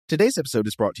Today's episode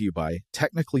is brought to you by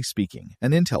Technically Speaking,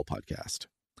 an Intel podcast.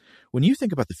 When you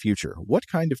think about the future, what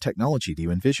kind of technology do you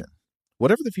envision?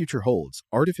 Whatever the future holds,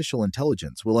 artificial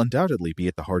intelligence will undoubtedly be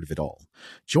at the heart of it all.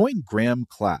 Join Graham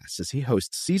Class as he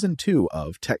hosts Season 2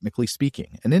 of Technically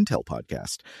Speaking, an Intel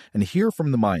podcast, and hear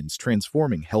from the minds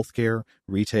transforming healthcare,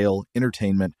 retail,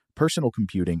 entertainment, personal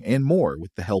computing, and more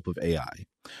with the help of AI.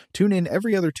 Tune in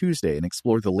every other Tuesday and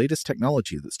explore the latest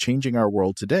technology that's changing our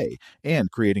world today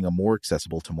and creating a more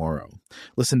accessible tomorrow.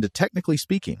 Listen to Technically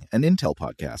Speaking, an Intel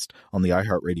podcast on the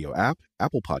iHeartRadio app,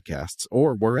 Apple Podcasts,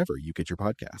 or wherever you get your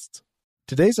podcasts.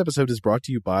 Today's episode is brought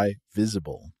to you by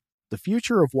Visible. The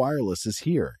future of wireless is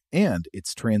here, and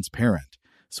it's transparent.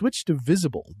 Switch to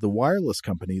Visible, the wireless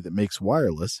company that makes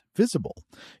wireless visible.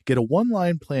 Get a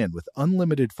one-line plan with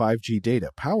unlimited 5G data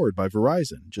powered by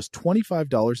Verizon, just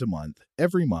 $25 a month,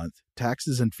 every month,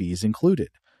 taxes and fees included.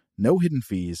 No hidden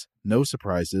fees, no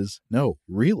surprises, no,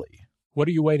 really. What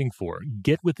are you waiting for?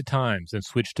 Get with the times and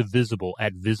switch to Visible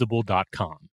at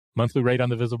Visible.com. Monthly rate on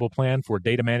the Visible plan for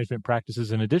data management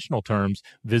practices and additional terms,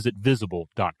 visit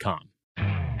Visible.com.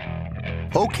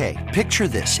 Okay, picture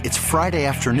this. It's Friday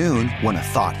afternoon when a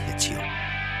thought hits you.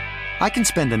 I can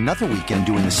spend another weekend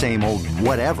doing the same old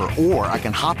whatever, or I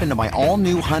can hop into my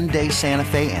all-new Hyundai Santa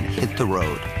Fe and hit the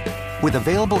road. With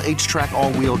available H-Track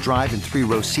all-wheel drive and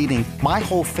 3-row seating, my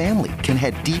whole family can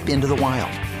head deep into the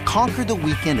wild. Conquer the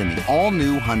weekend in the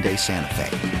all-new Hyundai Santa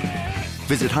Fe.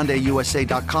 Visit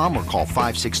HyundaiUSA.com or call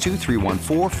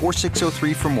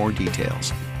 562-314-4603 for more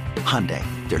details. Hyundai,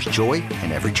 there's joy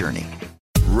in every journey.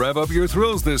 Rev up your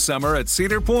thrills this summer at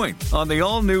Cedar Point on the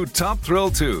all-new Top Thrill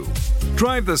 2.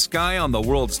 Drive the sky on the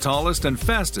world's tallest and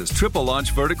fastest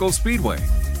triple-launch vertical speedway.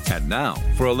 And now,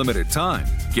 for a limited time,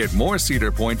 get more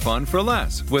Cedar Point fun for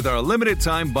less with our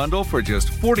limited-time bundle for just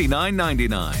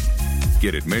 $49.99.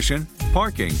 Get admission,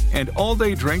 parking, and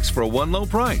all-day drinks for one low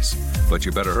price. But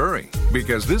you better hurry,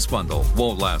 because this bundle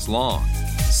won't last long.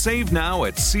 Save now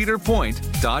at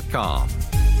cedarpoint.com.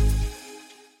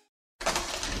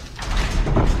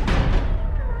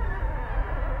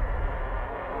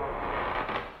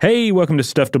 Hey, welcome to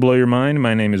Stuff to Blow Your Mind.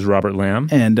 My name is Robert Lamb.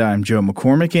 And I'm Joe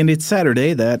McCormick, and it's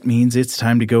Saturday. That means it's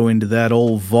time to go into that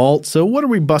old vault. So what are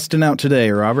we busting out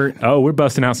today, Robert? Oh, we're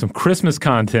busting out some Christmas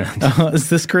content. Is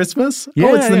this Christmas? Yeah,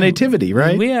 oh, it's the Nativity,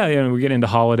 right? Yeah, we get into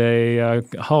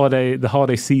the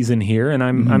holiday season here, and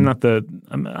I'm not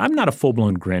a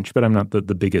full-blown Grinch, but I'm not the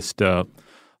biggest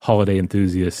holiday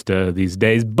enthusiast these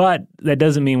days, but that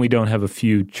doesn't mean we don't have a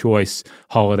few choice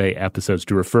holiday episodes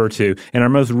to refer to. And our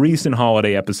most recent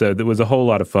holiday episode that was a whole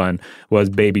lot of fun was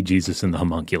Baby Jesus and the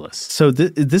Homunculus. So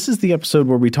this is the episode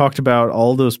where we talked about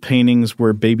all those paintings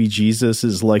where baby Jesus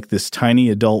is like this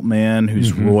tiny adult man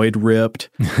who's roid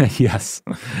ripped. Yes.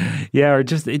 Yeah, or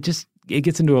it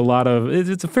gets into a lot of –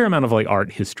 it's a fair amount of like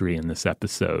art history in this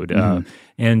episode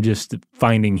and just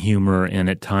finding humor in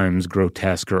at times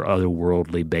grotesque or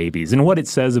otherworldly babies and what it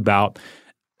says about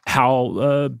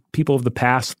how people of the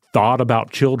past thought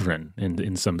about children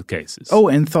in some cases. Oh,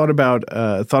 and thought about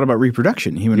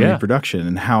reproduction, human reproduction,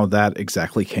 and how that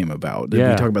exactly came about.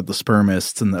 Yeah. We talk about the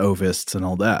spermists and the ovists and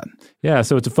all that. Yeah,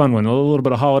 so it's a fun one. A little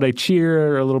bit of holiday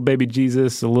cheer, a little baby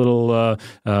Jesus, a little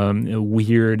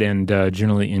weird and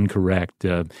generally incorrect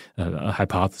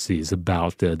hypotheses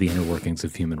about the inner workings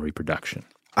of human reproduction.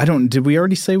 Did we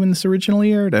already say when this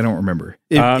originally aired? I don't remember.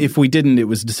 If we didn't, it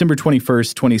was December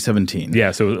 21st, 2017.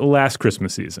 Yeah, so last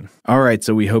Christmas season. All right,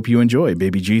 so we hope you enjoy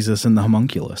Baby Jesus and the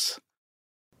Homunculus.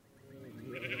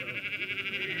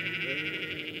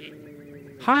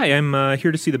 Hi, I'm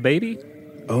here to see the baby.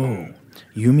 Oh,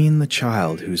 you mean the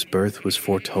child whose birth was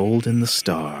foretold in the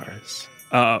stars?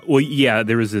 Well, yeah,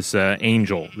 there was this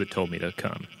angel that told me to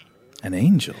come. An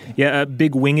angel? Yeah, a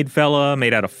big winged fella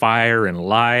made out of fire and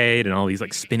light and all these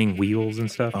like spinning wheels and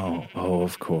stuff. Oh,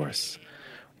 of course.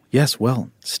 Yes,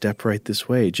 well, step right this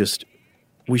way. Just,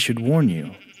 we should warn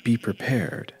you, be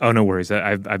prepared. Oh, no worries.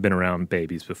 I've been around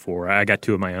babies before. I got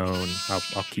two of my own.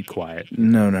 I'll keep quiet.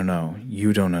 No.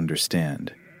 You don't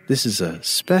understand. This is a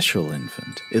special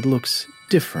infant. It looks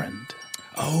different.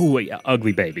 Oh, yeah,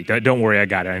 ugly baby. Don't worry, I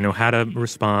got it. I know how to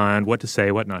respond, what to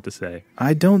say, what not to say.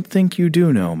 I don't think you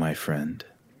do know, my friend.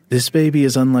 This baby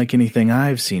is unlike anything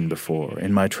I've seen before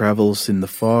in my travels in the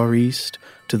Far East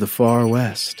to the Far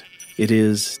West. It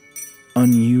is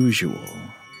unusual.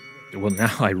 Well,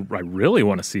 now I really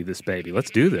want to see this baby.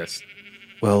 Let's do this.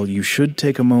 Well, you should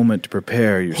take a moment to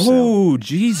prepare yourself. Oh,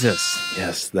 Jesus.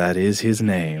 Yes, that is his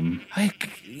name.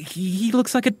 He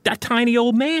looks like a tiny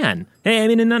old man. I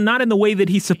mean, not in the way that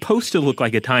he's supposed to look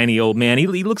like a tiny old man. He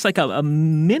looks like a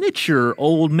miniature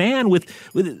old man with.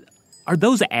 Are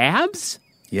those abs?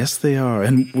 Yes, they are.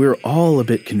 And we're all a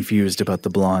bit confused about the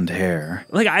blonde hair.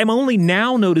 Like, I'm only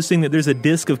now noticing that there's a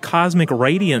disk of cosmic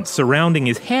radiance surrounding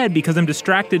his head because I'm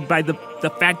distracted by the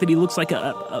fact that he looks like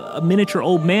a miniature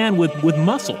old man with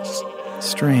muscles.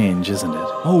 Strange, isn't it?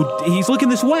 Oh, he's looking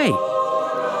this way.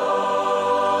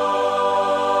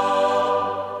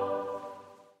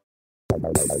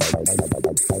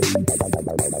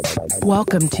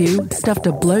 Welcome to Stuff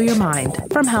to Blow Your Mind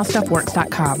from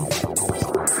HowStuffWorks.com.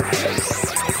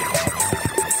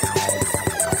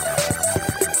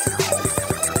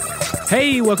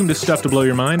 Hey, welcome to Stuff to Blow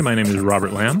Your Mind. My name is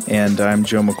Robert Lamb. And I'm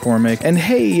Joe McCormick. And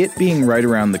hey, it being right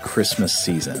around the Christmas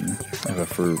season,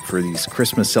 for these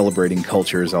Christmas celebrating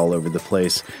cultures all over the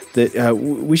place, that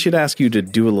we should ask you to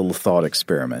do a little thought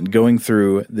experiment, going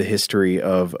through the history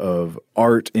of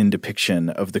art in depiction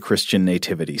of the Christian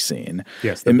nativity scene.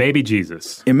 Yes, the baby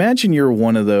Jesus. Imagine you're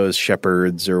one of those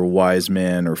shepherds or wise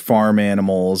men or farm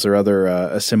animals or other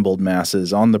assembled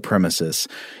masses on the premises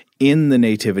in the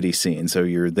nativity scene. So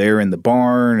you're there in the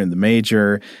barn, in the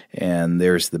manger, and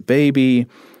there's the baby,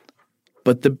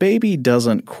 but the baby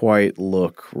doesn't quite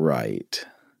look right.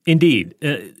 Indeed.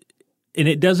 And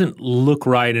it doesn't look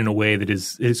right in a way that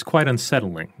is quite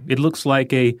unsettling. It looks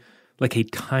like a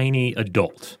tiny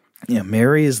adult. Yeah,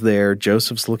 Mary is there.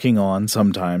 Joseph's looking on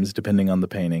sometimes, depending on the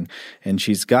painting, and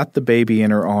she's got the baby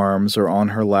in her arms or on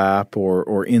her lap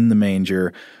or in the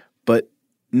manger, but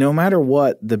no matter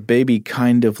what, the baby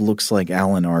kind of looks like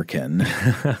Alan Arkin.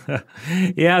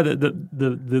 Yeah,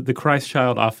 the Christ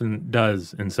child often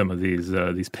does in some of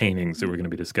these paintings that we're going to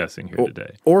be discussing here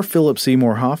today. Or Philip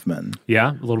Seymour Hoffman.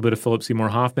 Yeah, a little bit of Philip Seymour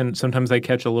Hoffman. Sometimes I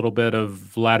catch a little bit of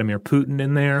Vladimir Putin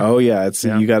in there. Oh yeah,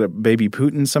 you got a baby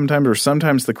Putin sometimes, or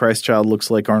sometimes the Christ child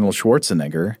looks like Arnold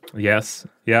Schwarzenegger. Yes,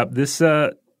 yeah. This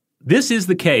is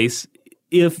the case.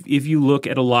 If you look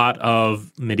at a lot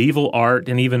of medieval art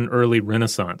and even early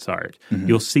Renaissance art,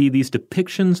 you'll see these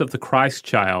depictions of the Christ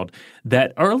child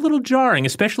that are a little jarring,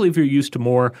 especially if you're used to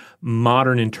more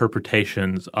modern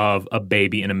interpretations of a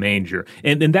baby in a manger.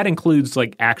 And that includes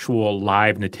like actual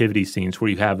live nativity scenes where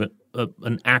you have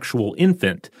an actual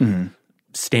infant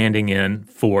standing in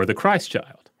for the Christ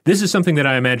child. This is something that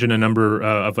I imagine a number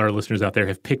of our listeners out there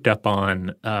have picked up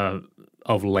on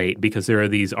of late, because there are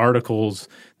these articles,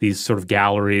 these sort of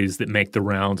galleries that make the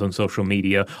rounds on social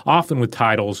media, often with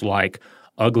titles like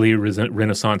Ugly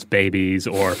Renaissance Babies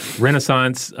or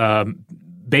Renaissance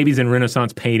Babies in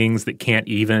Renaissance Paintings That Can't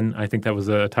Even. I think that was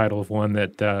a title of one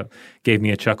that gave me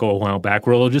a chuckle a while back,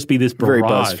 where it'll just be this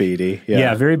barrage. Very BuzzFeedy.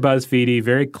 Yeah, very BuzzFeedy,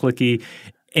 very clicky.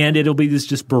 And it'll be this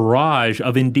just barrage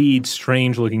of indeed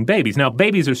strange-looking babies. Now,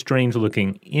 babies are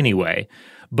strange-looking anyway.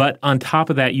 But on top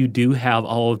of that, you do have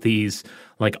all of these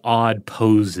like odd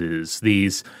poses,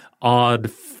 these odd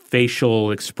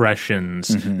facial expressions,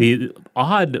 the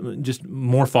odd just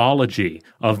morphology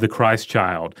of the Christ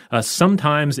child,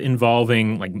 sometimes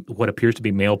involving like what appears to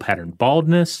be male pattern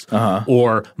baldness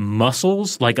or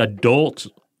muscles, like adult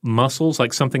muscles,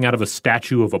 like something out of a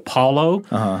statue of Apollo.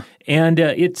 And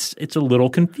it's a little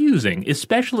confusing,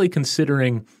 especially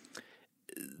considering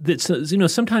that,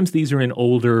 sometimes these are in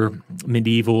older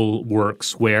medieval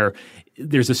works where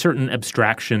there's a certain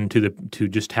abstraction to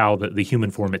just how the human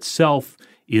form itself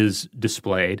is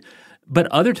displayed. But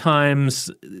other times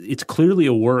it's clearly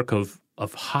a work of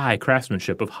high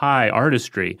craftsmanship, of high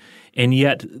artistry, and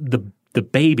yet the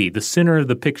baby, the center of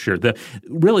the picture,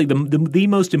 the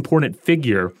most important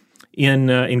figure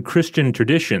in Christian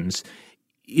traditions,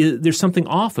 there's something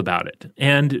off about it.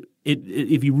 And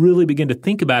if you really begin to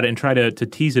think about it and try to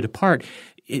tease it apart,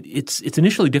 it's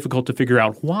initially difficult to figure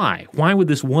out why. Why would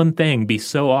this one thing be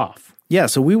so off? Yeah,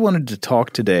 so we wanted to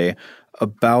talk today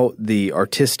about the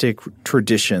artistic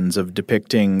traditions of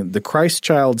depicting the Christ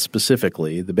child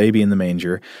specifically, the baby in the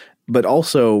manger, but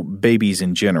also babies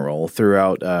in general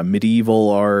throughout medieval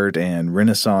art and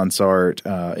Renaissance art.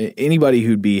 Anybody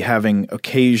who'd be having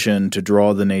occasion to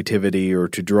draw the Nativity or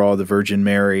to draw the Virgin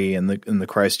Mary and the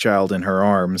Christ child in her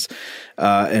arms,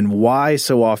 and why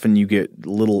so often you get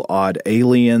little odd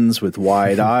aliens with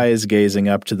wide eyes gazing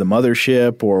up to the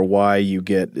mothership, or why you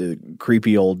get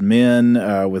creepy old men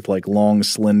with like long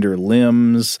slender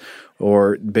limbs,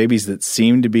 or babies that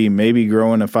seem to be maybe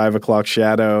growing a 5 o'clock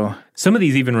shadow. Some of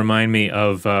these even remind me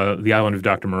of The Island of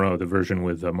Dr. Moreau, the version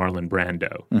with Marlon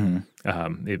Brando.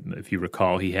 If you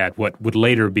recall, he had what would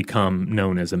later become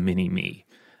known as a mini-me.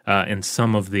 And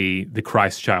some of the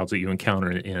Christ childs that you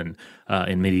encounter in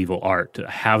medieval art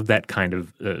have that kind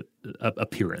of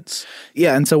appearance.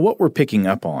 Yeah, and so what we're picking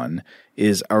up on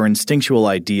is our instinctual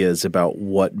ideas about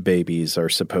what babies are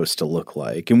supposed to look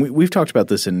like. And we've talked about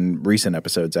this in recent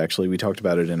episodes, actually. We talked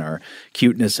about it in our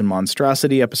cuteness and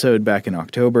monstrosity episode back in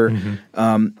October.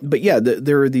 But yeah,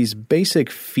 there are these basic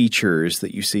features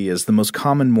that you see as the most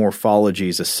common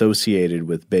morphologies associated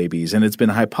with babies. And it's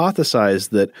been hypothesized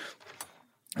that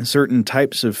certain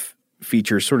types of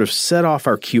features sort of set off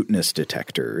our cuteness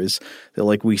detectors. That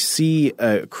like we see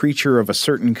a creature of a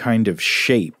certain kind of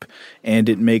shape and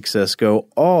it makes us go,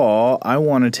 oh, I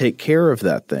want to take care of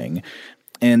that thing.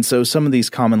 And so some of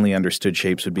these commonly understood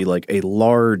shapes would be like a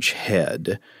large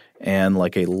head and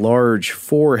like a large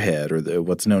forehead, or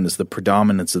what's known as the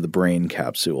predominance of the brain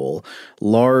capsule,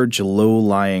 large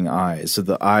low-lying eyes. So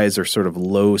the eyes are sort of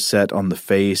low set on the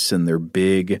face and they're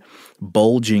big,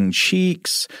 bulging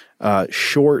cheeks,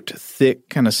 short, thick,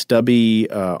 kind of stubby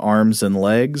arms and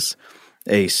legs,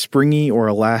 a springy or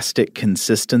elastic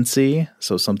consistency,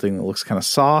 so something that looks kind of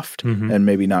soft and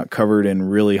maybe not covered in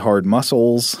really hard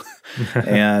muscles,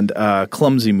 and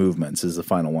clumsy movements is the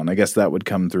final one. I guess that would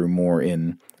come through more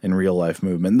in real-life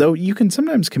movement, though you can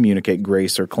sometimes communicate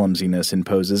grace or clumsiness in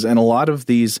poses, and a lot of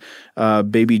these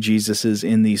baby Jesuses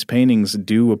in these paintings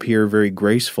do appear very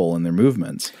graceful in their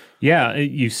movements. Yeah,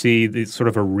 you see sort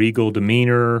of a regal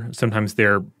demeanor. Sometimes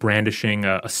they're brandishing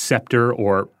a scepter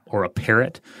or a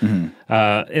parrot. And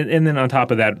then on top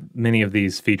of that, many of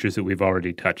these features that we've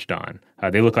already touched on.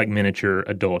 They look like miniature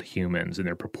adult humans, and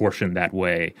they're proportioned that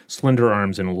way. Slender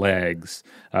arms and legs,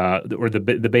 or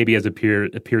the baby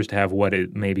appears to have what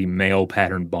it may be male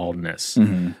pattern baldness,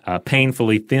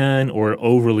 painfully thin or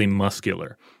overly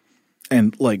muscular.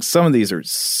 And like some of these are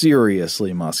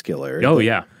seriously muscular. Oh,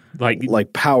 yeah.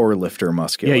 Like power lifter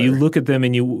muscular. Yeah, you look at them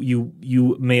and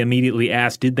you may immediately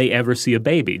ask, did they ever see a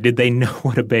baby? Did they know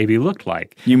what a baby looked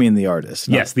like? You mean the artist?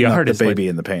 Yes, the artist. The baby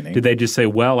in the painting. Did they just say,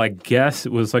 well, I guess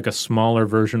it was like a smaller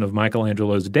version of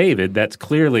Michelangelo's David? That's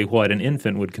clearly what an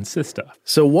infant would consist of.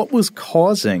 So what was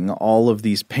causing all of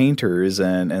these painters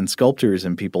and sculptors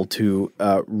and people to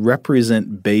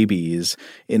represent babies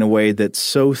in a way that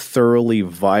so thoroughly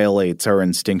violates our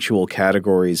instinctual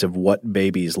categories of what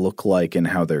babies look like and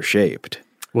how they're shaped?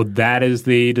 Well, that is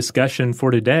the discussion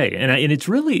for today, and it's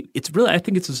really I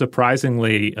think it's a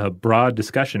surprisingly broad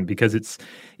discussion because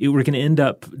we're going to end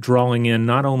up drawing in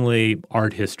not only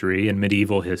art history and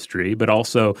medieval history, but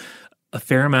also a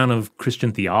fair amount of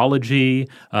Christian theology,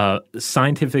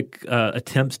 scientific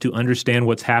attempts to understand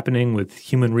what's happening with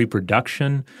human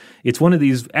reproduction. It's one of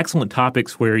these excellent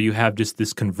topics where you have just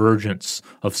this convergence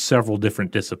of several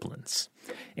different disciplines.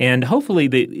 And hopefully,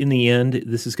 in the end,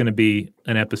 this is going to be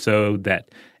an episode that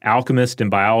alchemists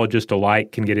and biologists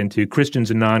alike can get into,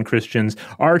 Christians and non-Christians,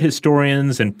 art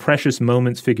historians and precious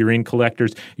moments figurine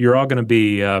collectors. You're all going to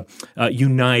be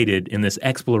united in this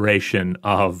exploration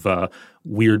of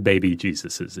weird baby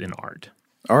Jesuses in art.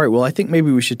 All right, well, I think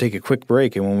maybe we should take a quick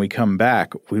break, and when we come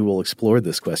back, we will explore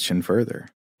this question further.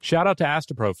 Shout out to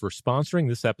Astepro for sponsoring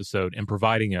this episode and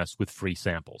providing us with free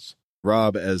samples.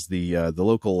 Rob, as the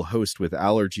local host with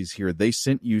allergies here, they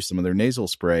sent you some of their nasal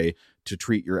spray to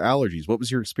treat your allergies. What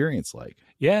was your experience like?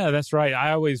 Yeah, that's right.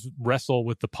 I always wrestle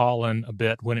with the pollen a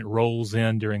bit when it rolls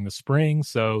in during the spring,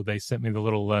 so they sent me the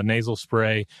little nasal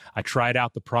spray. I tried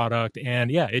out the product,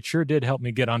 and yeah, it sure did help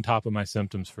me get on top of my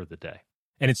symptoms for the day.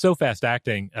 And it's so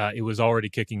fast-acting, it was already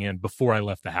kicking in before I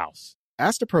left the house.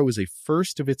 Astepro is a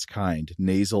first-of-its-kind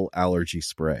nasal allergy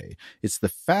spray. It's the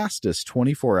fastest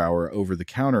 24-hour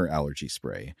over-the-counter allergy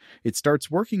spray. It starts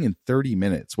working in 30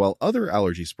 minutes, while other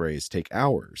allergy sprays take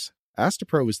hours.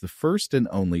 Astepro is the first and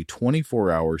only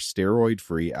 24-hour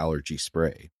steroid-free allergy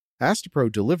spray.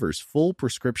 Astepro delivers full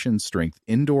prescription-strength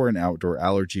indoor and outdoor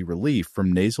allergy relief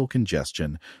from nasal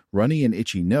congestion, runny and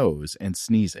itchy nose, and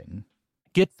sneezing.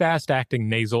 Get fast-acting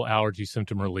nasal allergy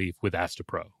symptom relief with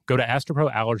Astepro. Go to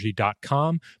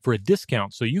asteproallergy.com for a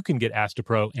discount so you can get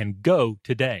Astepro and go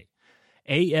today.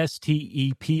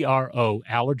 ASTEPRO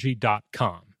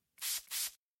allergy.com.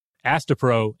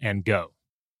 Astepro and go.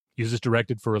 Use as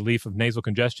directed for relief of nasal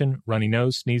congestion, runny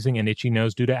nose, sneezing, and itchy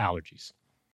nose due to allergies.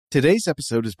 Today's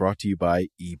episode is brought to you by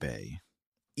eBay.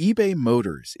 eBay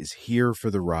Motors is here for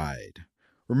the ride.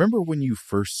 Remember when you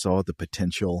first saw the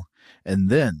potential? And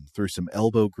then, through some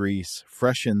elbow grease,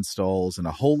 fresh installs, and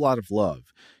a whole lot of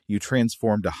love, you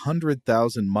transformed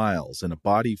 100,000 miles and a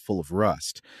body full of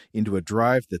rust into a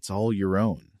drive that's all your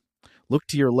own. Look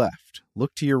to your left.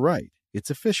 Look to your right. It's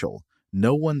official.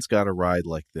 No one's got a ride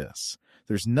like this.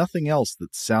 There's nothing else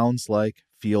that sounds like,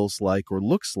 feels like, or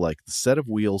looks like the set of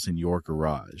wheels in your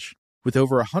garage. With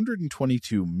over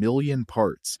 122 million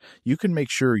parts, you can make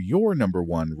sure your number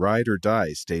one ride or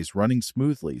die stays running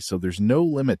smoothly so there's no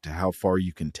limit to how far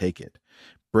you can take it.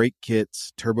 Brake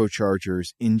kits,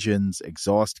 turbochargers, engines,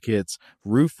 exhaust kits,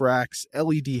 roof racks,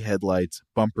 LED headlights,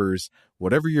 bumpers,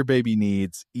 whatever your baby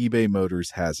needs, eBay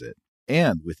Motors has it.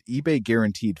 And with eBay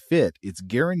Guaranteed Fit, it's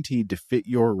guaranteed to fit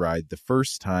your ride the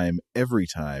first time, every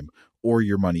time, or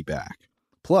your money back.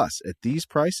 Plus, at these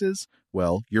prices,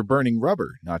 well, you're burning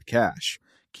rubber, not cash.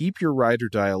 Keep your ride or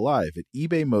die alive at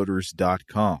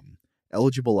ebaymotors.com.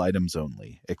 Eligible items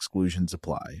only. Exclusions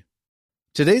apply.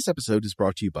 Today's episode is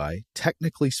brought to you by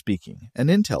Technically Speaking, an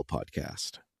Intel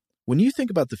podcast. When you think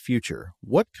about the future,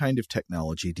 what kind of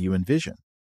technology do you envision?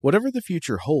 Whatever the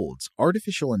future holds,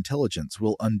 artificial intelligence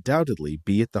will undoubtedly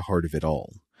be at the heart of it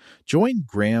all. Join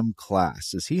Graham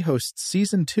Class as he hosts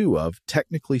Season 2 of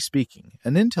Technically Speaking,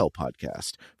 an Intel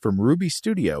podcast from Ruby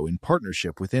Studio in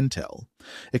partnership with Intel.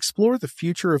 Explore the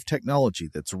future of technology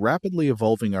that's rapidly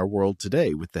evolving our world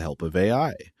today with the help of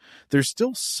AI. There's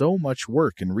still so much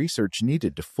work and research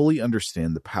needed to fully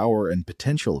understand the power and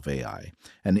potential of AI,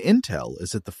 and Intel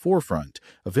is at the forefront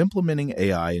of implementing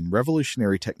AI in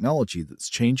revolutionary technology that's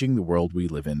changing the world we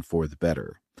live in for the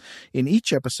better. In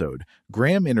each episode,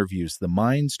 Graham interviews the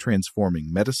minds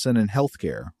transforming medicine and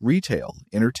healthcare, retail,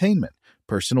 entertainment,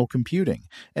 personal computing,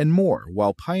 and more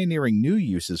while pioneering new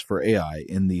uses for AI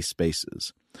in these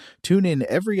spaces. Tune in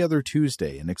every other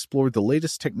Tuesday and explore the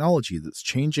latest technology that's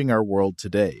changing our world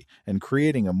today and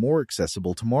creating a more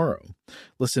accessible tomorrow.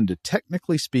 Listen to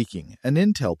Technically Speaking, an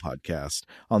Intel podcast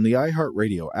on the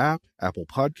iHeartRadio app, Apple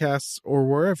Podcasts, or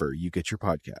wherever you get your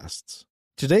podcasts.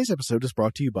 Today's episode is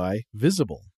brought to you by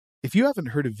Visible. If you haven't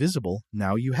heard of Visible,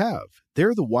 now you have.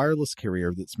 They're the wireless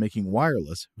carrier that's making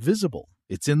wireless visible.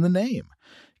 It's in the name.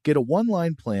 Get a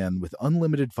one-line plan with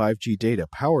unlimited 5G data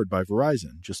powered by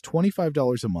Verizon, just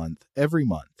 $25 a month, every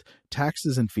month,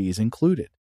 taxes and fees included.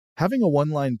 Having a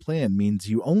one-line plan means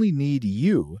you only need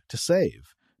you to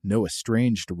save. No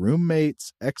estranged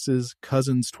roommates, exes,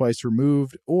 cousins twice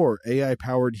removed, or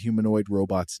AI-powered humanoid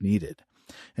robots needed.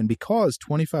 And because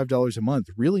 $25 a month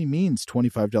really means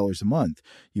 $25 a month,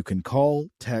 you can call,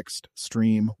 text,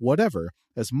 stream, whatever,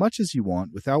 as much as you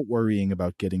want without worrying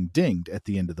about getting dinged at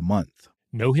the end of the month.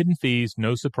 No hidden fees,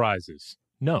 no surprises.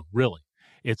 No, really.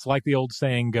 It's like the old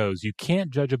saying goes, you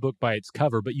can't judge a book by its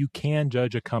cover, but you can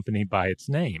judge a company by its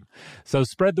name. So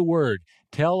spread the word.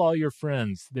 Tell all your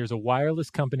friends there's a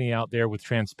wireless company out there with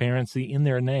transparency in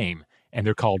their name, and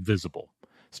they're called Visible.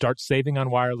 Start saving on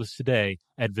wireless today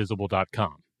at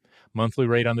Visible.com. Monthly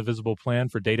rate on the Visible plan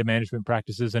for data management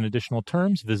practices and additional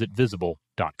terms, visit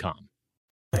Visible.com.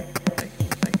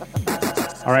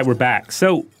 All right, we're back.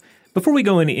 So before we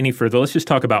go any further, let's just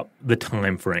talk about the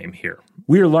time frame here.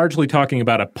 We are largely talking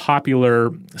about a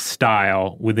popular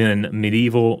style within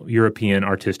medieval European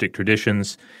artistic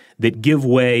traditions that give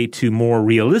way to more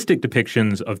realistic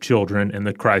depictions of children and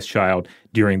the Christ child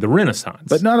during the Renaissance.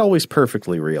 But not always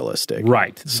perfectly realistic.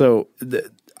 Right. So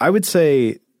I would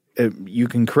say, you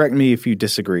can correct me if you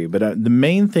disagree, but the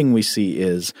main thing we see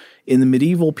is in the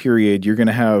medieval period, you're going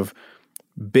to have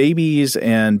babies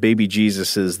and baby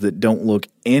Jesuses that don't look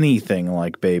anything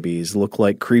like babies, look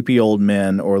like creepy old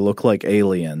men or look like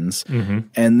aliens. Mm-hmm.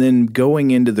 And then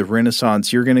going into the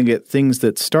Renaissance, you're going to get things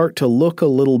that start to look a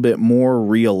little bit more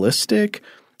realistic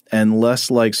and less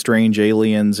like strange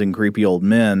aliens and creepy old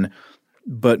men,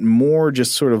 but more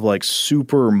just sort of like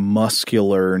super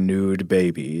muscular nude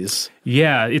babies.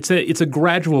 Yeah, it's a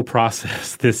gradual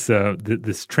process.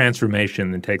 This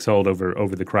transformation that takes hold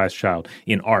over the Christ child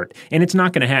in art, and it's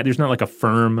not going to have. There's not like a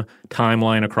firm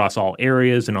timeline across all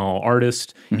areas and all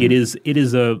artists. Mm-hmm. It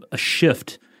is a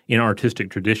shift in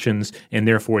artistic traditions, and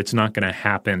therefore it's not going to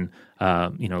happen,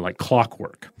 like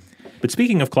clockwork. But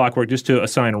speaking of clockwork, just to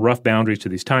assign rough boundaries to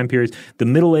these time periods, the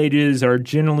Middle Ages are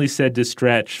generally said to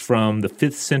stretch from the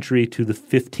 5th century to the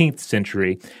 15th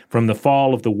century, from the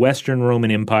fall of the Western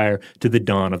Roman Empire to the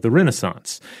dawn of the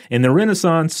Renaissance. And the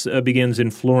Renaissance begins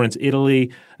in Florence,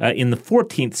 Italy, in the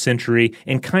 14th century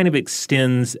and kind of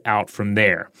extends out from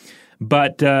there.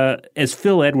 But as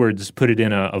Phil Edwards put it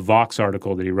in a Vox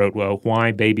article that he wrote,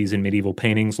 Why Babies in Medieval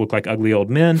Paintings Look Like Ugly Old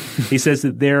Men, he says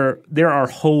that there are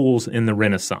holes in the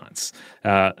Renaissance.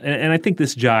 And I think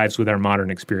this jives with our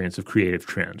modern experience of creative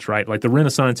trends, right? Like the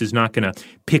Renaissance is not going to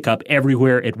pick up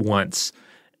everywhere at once.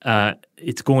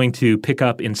 it's going to pick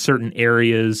up in certain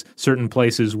areas, certain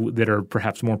places that are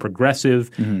perhaps more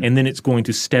progressive, and then it's going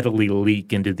to steadily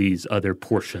leak into these other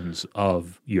portions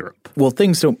of Europe. Well,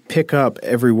 things don't pick up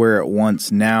everywhere at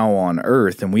once now on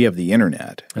Earth, and we have the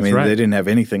internet. I mean, right. They didn't have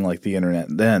anything like the internet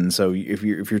then. So if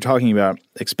you're talking about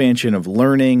expansion of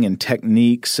learning and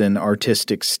techniques and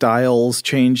artistic styles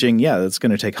changing, yeah, that's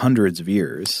going to take hundreds of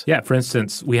years. Yeah, for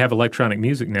instance, we have electronic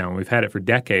music now, and we've had it for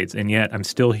decades, and yet I'm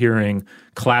still hearing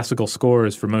classical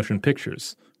scores for motion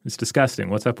pictures. It's disgusting.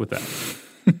 What's up with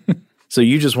that? So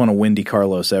you just want to Wendy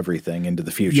Carlos everything into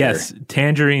the future. Yes,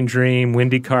 Tangerine Dream,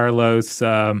 Wendy Carlos,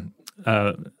 that's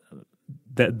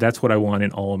what I want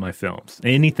in all of my films.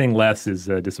 Anything less is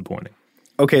disappointing.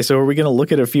 Okay, so are we going to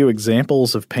look at a few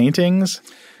examples of paintings?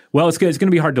 Well, it's going to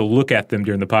be hard to look at them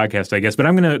during the podcast, I guess, but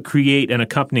I'm going to create an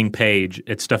accompanying page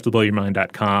at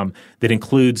stufftoblowyourmind.com that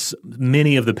includes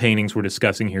many of the paintings we're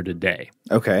discussing here today.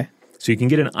 Okay. So you can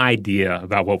get an idea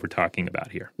about what we're talking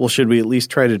about here. Well, should we at least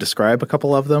try to describe a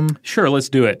couple of them? Sure, let's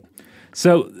do it.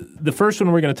 So the first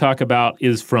one we're going to talk about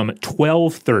is from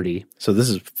 1230. So this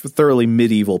is thoroughly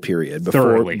medieval period,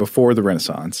 before the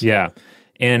Renaissance. Yeah.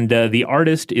 And the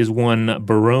artist is one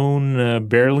Baron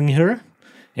Berlinger,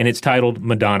 and it's titled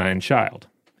Madonna and Child.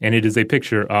 And it is a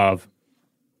picture of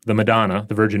the Madonna,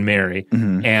 the Virgin Mary,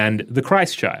 and the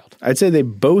Christ child. I'd say they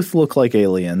both look like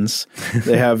aliens.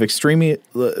 They have extremely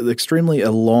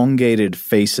elongated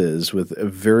faces with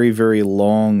very, very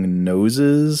long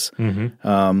noses.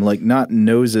 Like not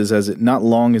noses not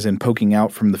long as in poking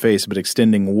out from the face, but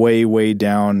extending way, way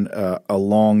down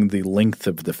along the length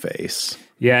of the face.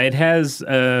 Yeah, it has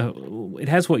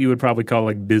what you would probably call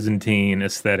like Byzantine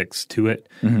aesthetics to it.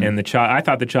 And the child, I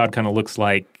thought the child kind of looks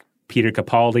like Peter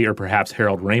Capaldi or perhaps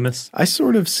Harold Ramis. I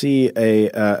sort of see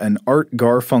an Art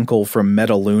Garfunkel from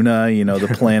Metaluna,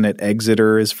 the planet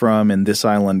Exeter is from, and This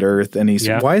Island Earth. And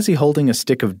why is he holding a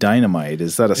stick of dynamite?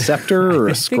 Is that a scepter or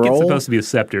a scroll? I think it's supposed to be a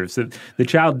scepter. So the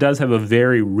child does have a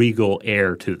very regal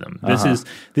air to them.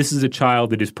 This is a child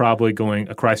that is probably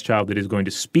a Christ child that is going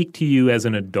to speak to you as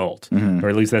an adult, or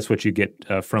at least that's what you get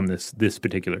from this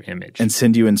particular image. And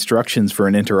send you instructions for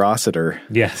an interocitor.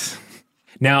 Yes.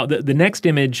 Now, the next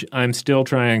image, I'm still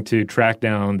trying to track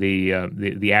down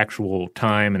the actual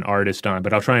time and artist on,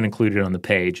 but I'll try and include it on the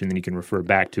page, and then you can refer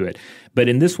back to it. But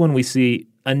in this one, we see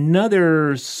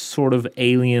another sort of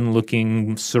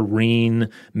alien-looking, serene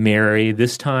Mary,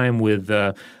 this time with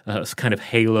a kind of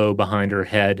halo behind her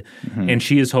head, and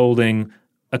she is holding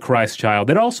a Christ child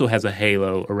that also has a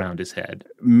halo around his head.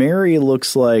 Mary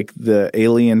looks like the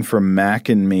alien from Mac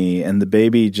and Me, and the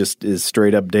baby just is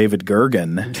straight up David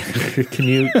Gergen. Can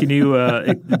you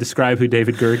describe who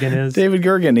David Gergen is? David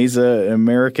Gergen, he's an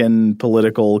American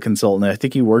political consultant. I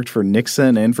think he worked for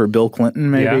Nixon and for Bill Clinton,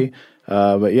 maybe.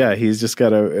 Yeah. But yeah, he's just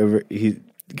got a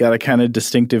kind of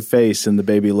distinctive face, and the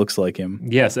baby looks like him.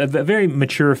 Yes, a very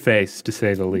mature face, to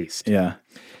say the least. Yeah.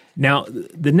 Now,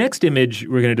 the next image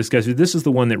we're going to discuss, this is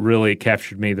the one that really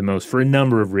captured me the most for a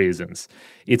number of reasons.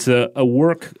 It's a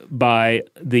work by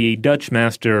the Dutch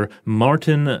master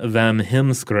Martin van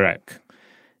Heemskerk.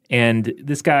 And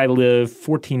this guy lived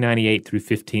 1498 through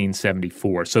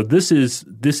 1574. So this is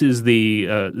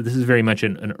very much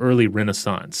an early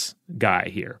Renaissance guy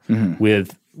here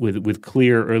with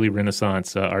clear early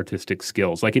Renaissance artistic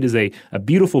skills. Like it is a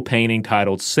beautiful painting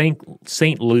titled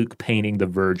Saint Luke Painting the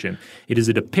Virgin. It is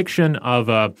a depiction of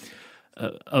a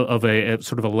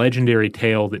sort of a legendary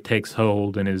tale that takes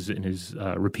hold and is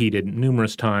repeated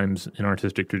numerous times in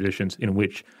artistic traditions in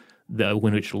which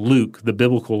Luke, the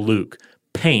biblical Luke,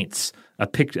 paints a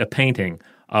painting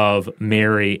of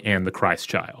Mary and the Christ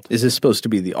child. Is this supposed to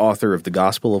be the author of the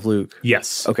Gospel of Luke?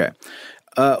 Yes. Okay.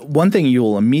 One thing you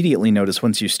will immediately notice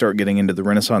once you start getting into the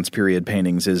Renaissance period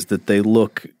paintings is that they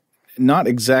look not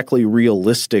exactly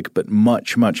realistic, but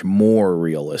much, much more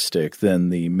realistic than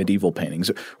the medieval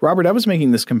paintings. Robert, I was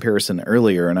making this comparison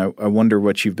earlier, and I wonder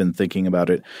what you've been thinking about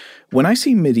it. When I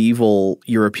see medieval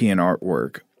European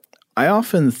artwork, I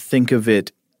often think of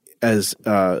it as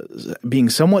being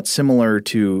somewhat similar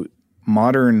to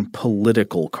modern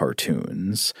political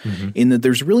cartoons in that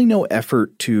there's really no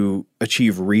effort to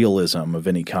achieve realism of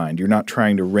any kind. You're not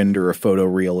trying to render a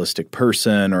photorealistic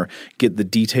person or get the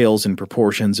details and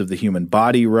proportions of the human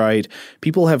body right.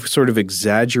 People have sort of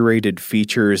exaggerated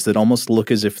features that almost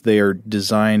look as if they are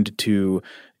designed to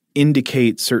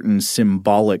indicate certain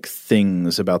symbolic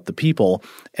things about the people,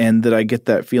 and that I get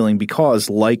that feeling because,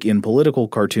 like in political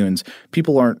cartoons,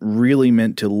 people aren't really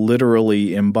meant to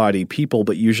literally embody people,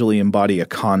 but usually embody a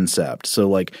concept. So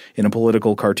like in a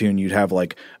political cartoon, you'd have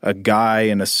like a guy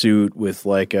in a suit with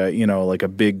like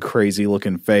a big crazy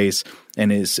looking face,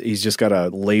 and he's just got a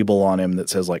label on him that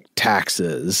says like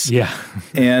taxes. Yeah.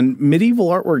 And medieval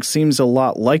artwork seems a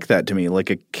lot like that to me. Like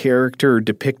a character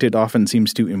depicted often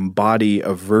seems to embody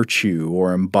a virtue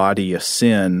or embody a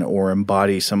sin or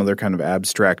embody some other kind of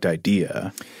abstract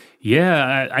idea.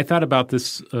 Yeah, I thought about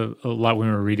this a lot when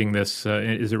we were reading this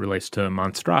as it relates to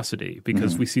monstrosity,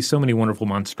 because we see so many wonderful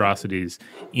monstrosities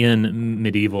in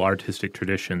medieval artistic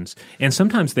traditions. And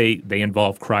sometimes they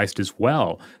involve Christ as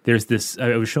well. There's this –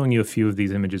 I was showing you a few of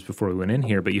these images before we went in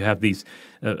here, but you have these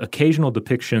occasional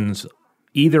depictions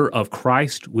either of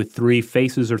Christ with 3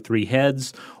 faces or 3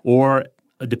 heads, or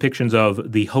depictions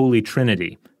of the Holy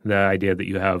Trinity, the idea that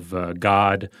you have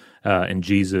God and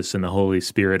Jesus and the Holy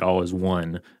Spirit all as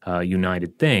one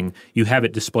united thing. You have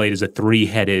it displayed as a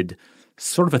 3-headed,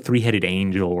 sort of a 3-headed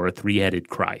angel or a 3-headed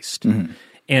Christ.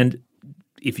 And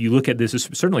if you look at this,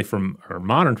 certainly from our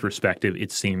modern perspective,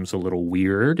 it seems a little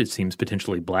weird. It seems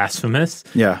potentially blasphemous.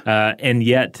 Yeah. And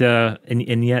yet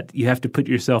you have to put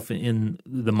yourself in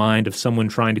the mind of someone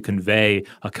trying to convey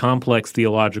a complex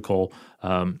theological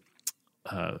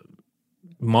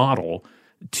model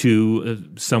to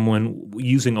someone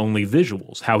using only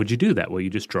visuals. How would you do that? Well, you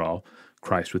just draw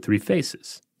Christ with 3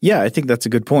 faces. Yeah, I think that's a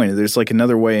good point. There's like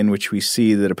another way in which we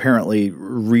see that apparently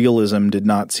realism did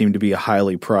not seem to be a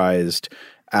highly prized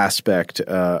aspect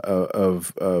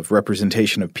of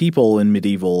representation of people in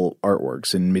medieval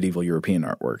artworks, in medieval European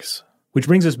artworks. Which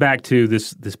brings us back to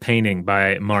this painting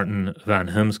by Martin van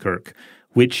Heemskerk,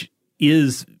 which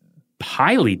is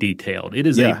highly detailed. It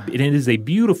is a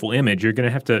beautiful image. You're going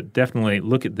to have to definitely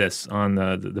look at this on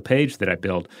the page that I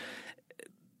build.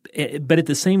 But at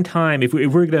the same time, if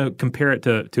we're going to compare it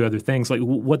to other things, like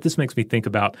what this makes me think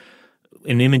about,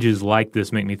 and images like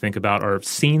this make me think about, are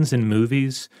scenes in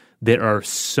movies that are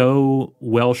so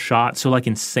well shot, so like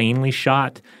insanely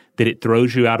shot, that it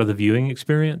throws you out of the viewing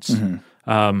experience.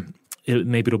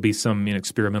 Maybe it'll be some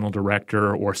experimental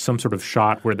director or some sort of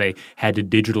shot where they had to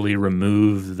digitally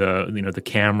remove the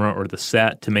camera or the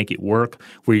set to make it work,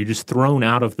 where you're just thrown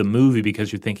out of the movie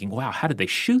because you're thinking, wow, how did they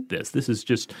shoot this? This is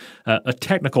just a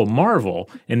technical marvel,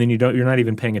 and then you're not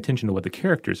even paying attention to what the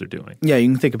characters are doing. Yeah, you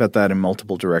can think about that in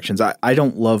multiple directions. I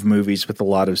don't love movies with a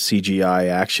lot of CGI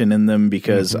action in them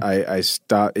because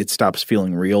it stops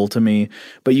feeling real to me.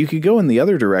 But you could go in the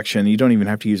other direction. You don't even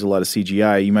have to use a lot of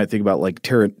CGI. You might think about like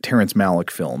Terrence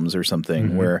Malick films or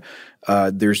something where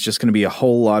there's just going to be a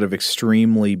whole lot of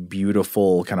extremely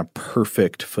beautiful, kind of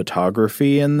perfect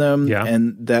photography in them. Yeah.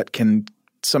 And that can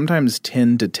sometimes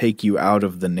tend to take you out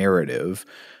of the narrative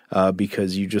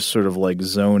because you just sort of like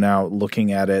zone out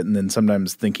looking at it and then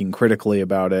sometimes thinking critically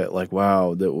about it, like,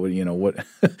 wow,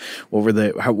 what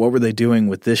were they doing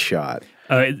with this shot?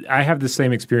 I have the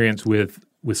same experience with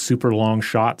super long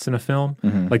shots in a film.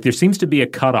 Like there seems to be a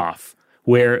cutoff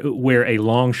where a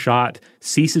long shot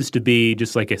ceases to be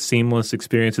just like a seamless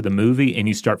experience of the movie, and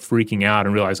you start freaking out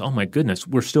and realize, oh my goodness,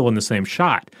 we're still in the same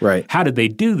shot. Right? How did they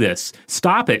do this?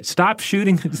 Stop it! Stop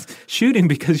shooting because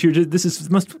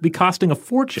must be costing a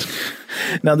fortune.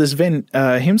 Now this Van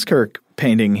Heemskerk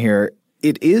painting here,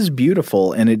 it is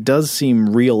beautiful and it does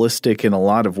seem realistic in a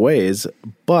lot of ways,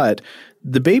 but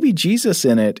the baby Jesus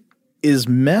in it is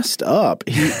messed up.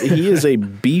 He is a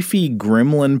beefy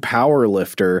gremlin power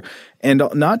lifter, and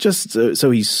not just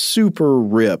so he's super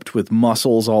ripped with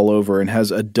muscles all over and has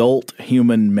adult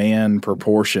human man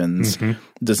proportions.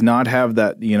 Does not have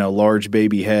that large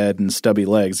baby head and stubby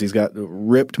legs. He's got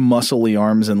ripped muscly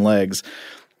arms and legs.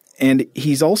 And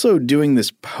he's also doing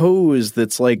this pose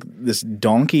that's like this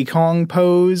Donkey Kong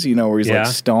pose, where he's like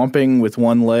stomping with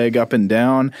one leg up and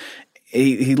down.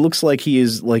 He looks like he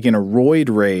is like in a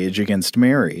roid rage against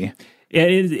Mary. Yeah,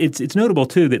 it's notable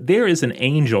too that there is an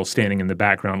angel standing in the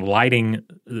background lighting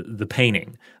the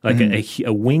painting, like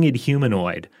a winged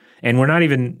humanoid. And we're not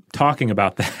even talking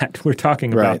about that. We're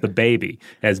talking about the baby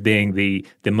as being the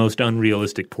most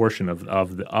unrealistic portion of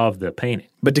the painting.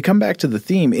 But to come back to the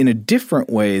theme, in a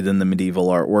different way than the medieval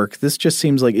artwork, this just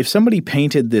seems like if somebody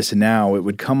painted this now, it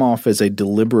would come off as a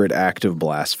deliberate act of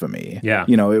blasphemy. Yeah.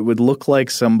 It would look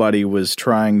like somebody was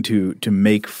trying to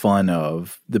make fun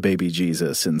of the baby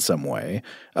Jesus in some way.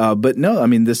 But no, I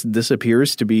mean, this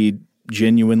appears to be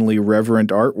genuinely reverent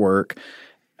artwork.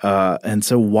 And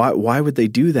so why would they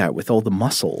do that with all the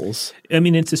muscles? I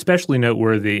mean, it's especially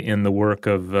noteworthy in the work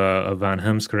of Van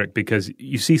Heemskerk because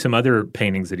you see some other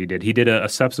paintings that he did. He did a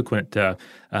subsequent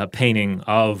painting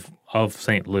of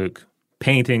St. Luke,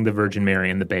 painting the Virgin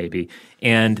Mary and the baby.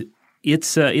 And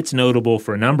it's notable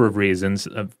for a number of reasons.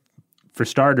 For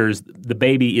starters, the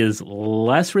baby is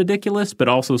less ridiculous but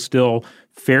also still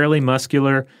fairly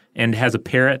muscular and has a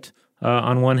parrot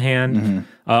on one hand.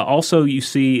 Also, you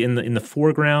see in the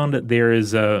foreground there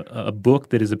is a book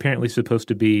that is apparently supposed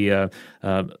to be a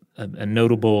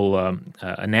notable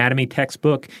anatomy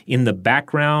textbook. In the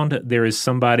background, there is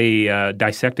somebody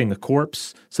dissecting a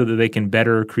corpse so that they can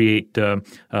better create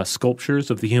sculptures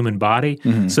of the human body.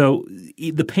 So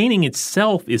the painting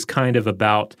itself is kind of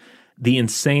about the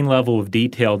insane level of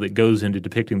detail that goes into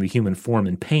depicting the human form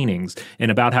in paintings,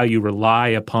 and about how you rely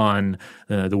upon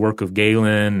the work of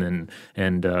Galen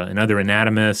and other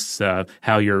anatomists,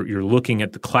 how you're looking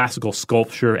at the classical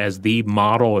sculpture as the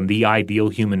model and the ideal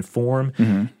human form,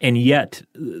 and yet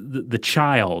the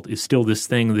child is still this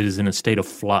thing that is in a state of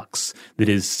flux, that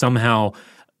is somehow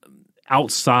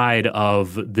outside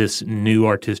of this new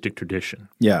artistic tradition.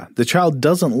 Yeah, the child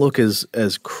doesn't look as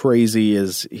crazy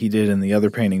as he did in the other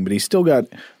painting, but he's still got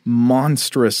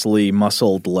monstrously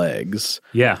muscled legs.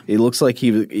 Yeah. It looks like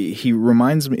he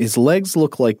reminds me, his legs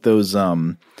look like those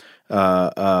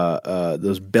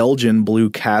Belgian blue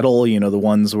cattle, you know, the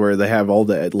ones where they have all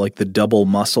the like the double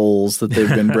muscles that they've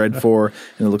been bred for,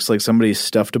 and it looks like somebody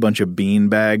stuffed a bunch of bean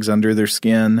bags under their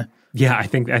skin. Yeah, I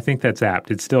think that's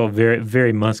apt. It's still a very,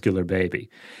 very muscular baby.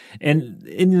 And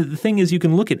the thing is, you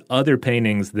can look at other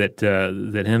paintings that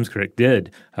Heemskerk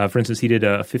did. For instance, he did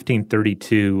a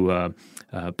 1532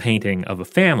 painting of a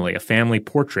family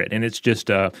portrait, and it's just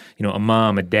a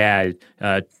mom, a dad,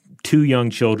 two young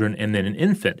children, and then an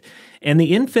infant. And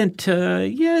the infant,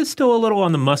 is still a little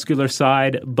on the muscular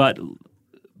side, but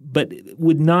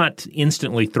would not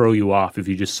instantly throw you off if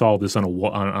you just saw this on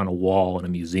a wall in a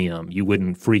museum. You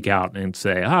wouldn't freak out and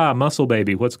say, muscle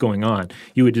baby, what's going on?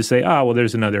 You would just say, well,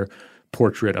 there's another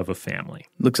portrait of a family.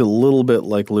 Looks a little bit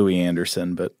like Louis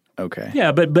Anderson, but okay.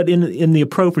 Yeah, but in the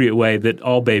appropriate way that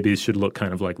all babies should look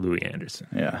kind of like Louis Anderson.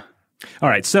 Yeah. All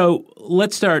right, so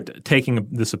let's start taking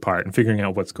this apart and figuring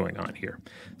out what's going on here.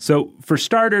 So for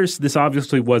starters, this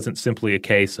obviously wasn't simply a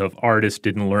case of artists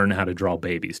didn't learn how to draw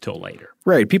babies till later.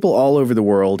 Right. People all over the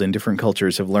world in different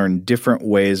cultures have learned different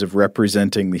ways of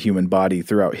representing the human body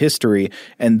throughout history,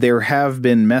 and there have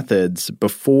been methods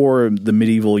before the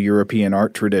medieval European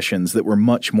art traditions that were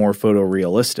much more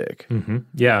photorealistic. Mm-hmm.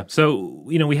 Yeah. So,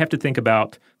 we have to think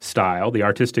about style, the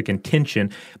artistic intention,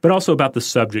 but also about the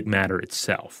subject matter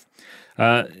itself.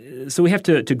 So we have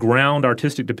to ground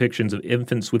artistic depictions of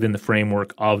infants within the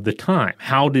framework of the time.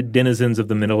 How did denizens of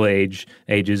the Middle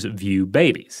Ages view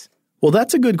babies? Well,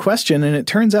 that's a good question, and it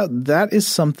turns out that is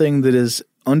something that has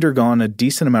undergone a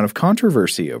decent amount of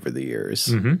controversy over the years.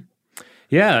 Mm-hmm.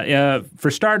 Yeah. For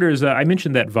starters, I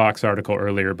mentioned that Vox article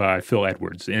earlier by Phil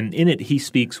Edwards, and in it he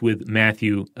speaks with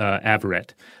Matthew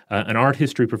Averett, an art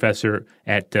history professor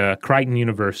at Creighton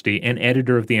University and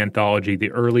editor of the anthology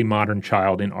The Early Modern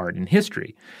Child in Art and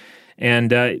History.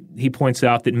 And he points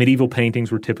out that medieval paintings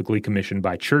were typically commissioned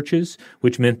by churches,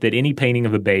 which meant that any painting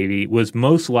of a baby was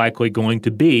most likely going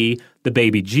to be the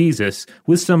baby Jesus,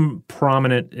 with some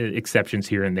prominent exceptions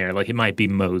here and there, like it might be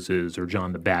Moses or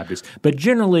John the Baptist. But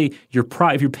generally,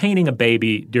 if you're painting a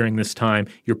baby during this time,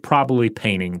 you're probably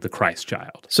painting the Christ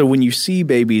child. So when you see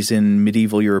babies in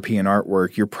medieval European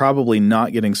artwork, you're probably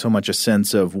not getting so much a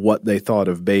sense of what they thought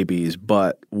of babies,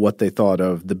 but what they thought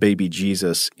of the baby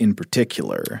Jesus in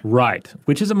particular. Right,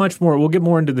 which is a much more – we'll get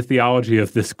more into the theology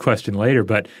of this question later,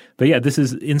 but yeah, this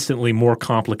is instantly more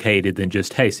complicated than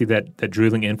just, hey, see that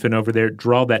drooling infant over there?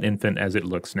 Draw that infant as it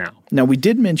looks now. Now, we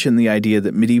did mention the idea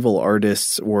that medieval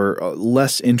artists were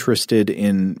less interested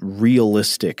in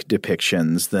realistic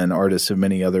depictions than artists of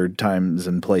many other times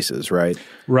and places, right?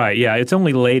 Right, yeah. It's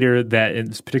only later that,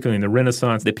 particularly in the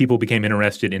Renaissance, that people became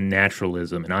interested in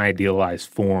naturalism and idealized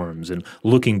forms and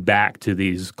looking back to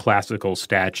these classical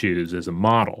statues as a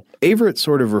model. Averett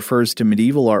sort of refers to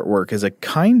medieval artwork as a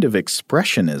kind of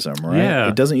expressionism, right? Yeah.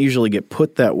 It doesn't usually get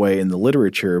put that way in the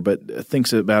literature, but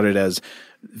thinks about it as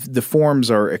the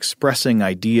forms are expressing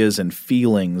ideas and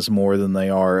feelings more than they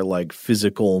are like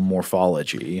physical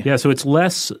morphology. Yeah, so it's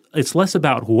less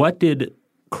about what did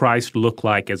Christ look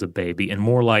like as a baby and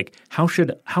more like how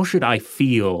should I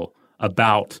feel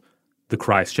about the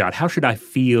Christ child? How should I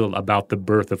feel about the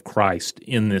birth of Christ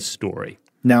in this story?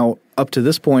 Now, up to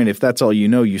this point, if that's all you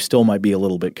know, you still might be a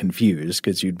little bit confused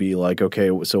because you'd be like, okay,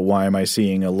 so why am I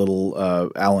seeing a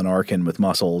little Alan Arkin with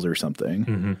muscles or something?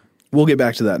 Mm-hmm. We'll get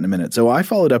back to that in a minute. So I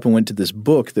followed up and went to this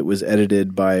book that was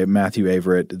edited by Matthew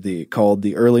Averett called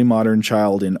The Early Modern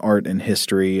Child in Art and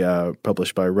History,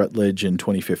 published by Routledge in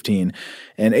 2015.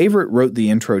 And Averett wrote the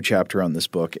intro chapter on this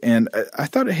book. And I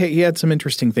thought he had some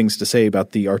interesting things to say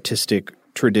about the artistic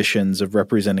traditions of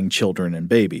representing children and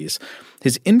babies.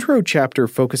 His intro chapter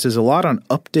focuses a lot on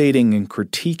updating and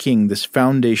critiquing this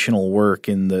foundational work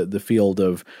in the field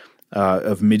of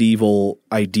of medieval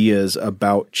ideas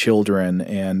about children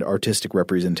and artistic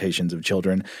representations of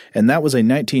children. And that was a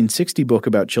 1960 book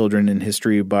about children in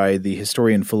history by the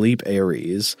historian Philippe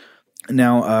Aries.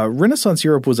 Now, Renaissance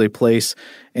Europe was a place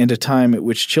and a time at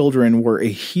which children were a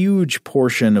huge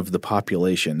portion of the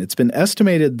population. It's been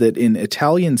estimated that in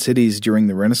Italian cities during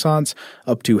the Renaissance,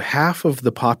 up to half of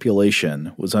the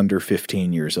population was under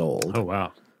 15 years old. Oh,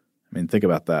 wow. I mean, think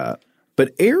about that.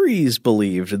 But Aries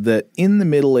believed that in the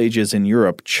Middle Ages in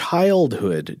Europe,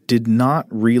 childhood did not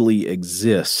really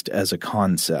exist as a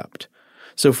concept.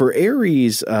 So for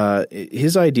Aries,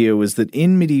 his idea was that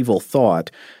in medieval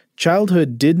thought,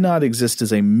 childhood did not exist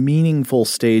as a meaningful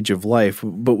stage of life,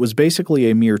 but was basically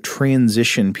a mere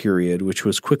transition period which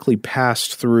was quickly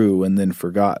passed through and then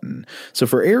forgotten. So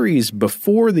for Aries,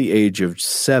 before the age of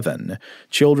 7,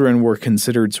 children were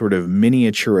considered sort of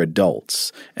miniature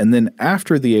adults. And then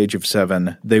after the age of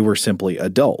 7, they were simply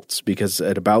adults, because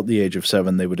at about the age of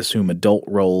 7, they would assume adult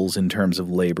roles in terms of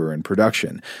labor and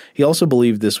production. He also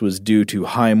believed this was due to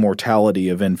high mortality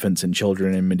of infants and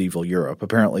children in medieval Europe.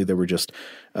 Apparently, there were just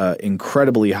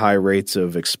incredibly high rates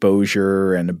of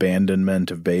exposure and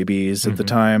abandonment of babies at the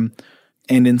time.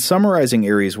 And in summarizing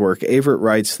Aries' work, Evert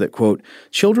writes that, quote,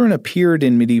 children appeared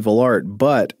in medieval art,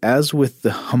 but as with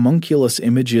the homunculus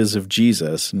images of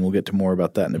Jesus, and we'll get to more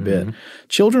about that in a bit,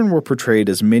 children were portrayed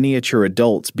as miniature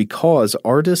adults because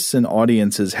artists and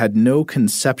audiences had no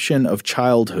conception of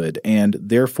childhood and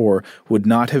therefore would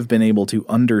not have been able to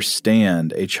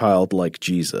understand a child like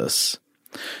Jesus.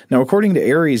 Now, according to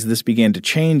Aries, this began to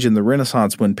change in the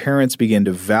Renaissance when parents began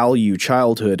to value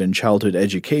childhood and childhood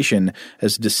education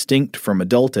as distinct from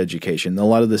adult education. A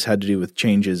lot of this had to do with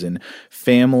changes in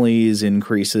families,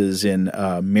 increases in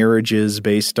marriages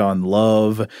based on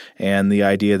love, and the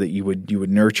idea that you would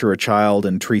nurture a child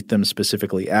and treat them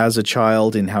specifically as a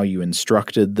child in how you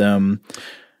instructed them.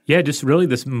 Yeah, just really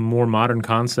this more modern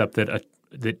concept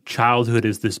that childhood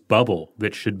is this bubble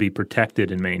that should be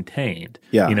protected and maintained.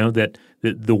 Yeah. You know, that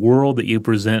the world that you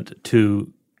present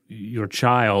to your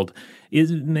child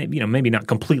is maybe not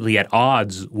completely at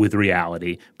odds with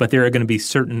reality, but there are going to be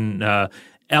certain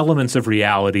elements of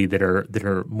reality that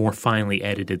are more finely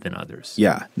edited than others.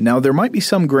 Yeah. Now, there might be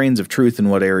some grains of truth in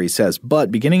what Aries says,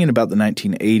 but beginning in about the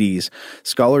 1980s,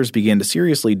 scholars began to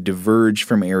seriously diverge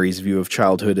from Aries' view of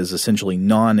childhood as essentially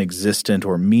non-existent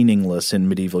or meaningless in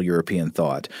medieval European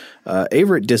thought.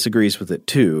 Evert disagrees with it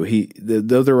too.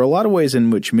 Though there are a lot of ways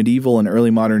in which medieval and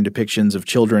early modern depictions of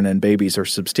children and babies are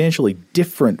substantially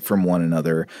different from one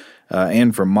another,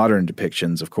 and from modern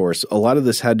depictions, of course, a lot of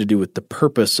this had to do with the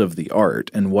purpose of the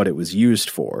art and what it was used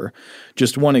for.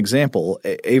 Just one example,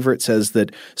 Evert says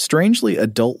that strangely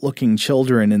adult-looking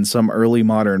children in some early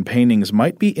modern paintings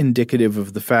might be indicative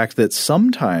of the fact that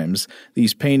sometimes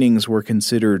these paintings were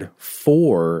considered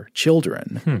for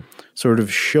children, sort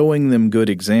of showing them good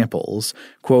examples.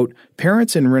 Quote,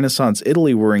 parents in Renaissance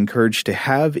Italy were encouraged to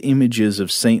have images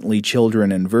of saintly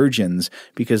children and virgins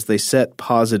because they set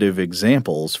positive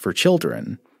examples for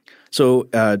children. So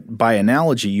by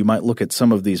analogy, you might look at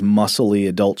some of these muscly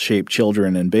adult-shaped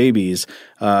children and babies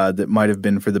that might have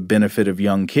been for the benefit of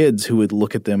young kids who would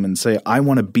look at them and say, I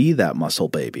want to be that muscle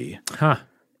baby. Huh.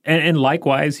 And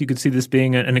likewise, you could see this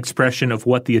being an expression of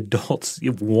what the adults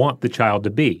want the child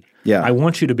to be. Yeah. I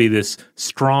want you to be this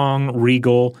strong,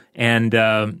 regal, and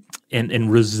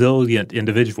resilient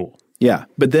individual. Yeah,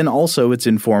 but then also it's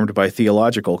informed by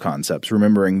theological concepts,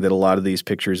 remembering that a lot of these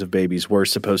pictures of babies were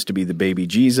supposed to be the baby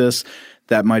Jesus.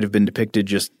 That might have been depicted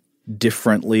just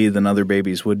differently than other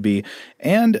babies would be.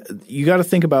 And you got to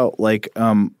think about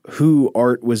who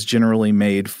art was generally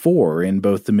made for in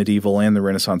both the medieval and the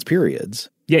Renaissance periods.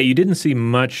 Yeah, you didn't see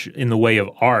much in the way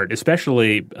of art,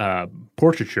 especially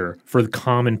portraiture, for the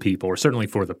common people, or certainly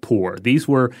for the poor. These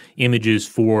were images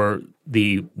for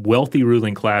the wealthy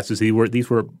ruling classes. These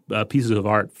were pieces of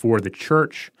art for the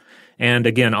church, and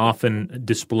again, often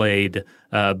displayed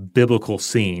biblical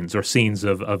scenes or scenes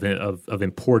of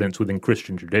importance within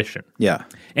Christian tradition. Yeah.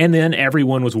 And then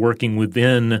everyone was working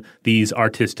within these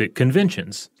artistic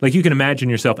conventions. Like you can imagine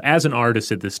yourself as an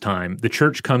artist at this time. The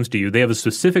church comes to you. They have a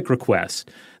specific request.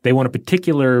 They want a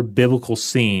particular biblical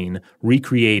scene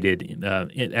recreated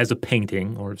as a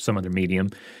painting or some other medium,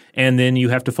 and then you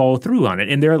have to follow through on it.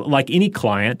 And they're like any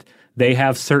client. They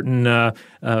have certain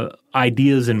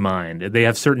ideas in mind. They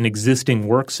have certain existing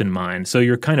works in mind. So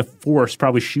you're kind of forced,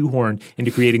 probably shoehorned,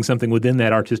 into creating something within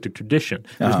that artistic tradition.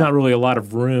 There's not really a lot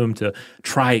of room to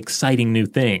try exciting new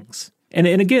things. And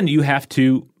again, you have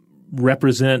to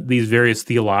represent these various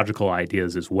theological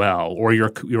ideas as well, or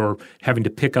you're having to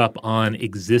pick up on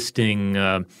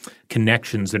existing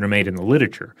connections that are made in the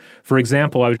literature. For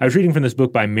example, I was reading from this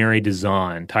book by Mary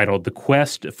Dizon titled The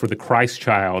Quest for the Christ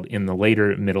Child in the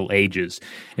Later Middle Ages.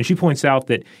 And she points out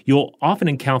that you'll often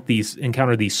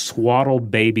encounter these swaddled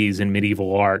babies in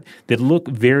medieval art that look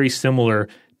very similar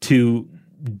to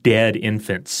dead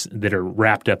infants that are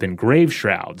wrapped up in grave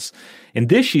shrouds. And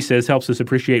this, she says, helps us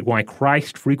appreciate why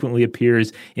Christ frequently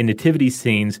appears in nativity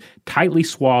scenes tightly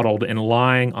swaddled and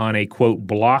lying on a, quote,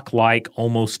 block-like,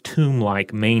 almost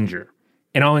tomb-like manger.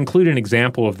 And I'll include an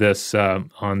example of this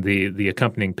on the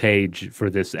accompanying page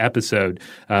for this episode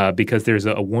because there's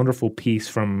a wonderful piece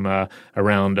from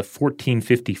around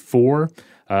 1454,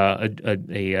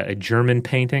 a German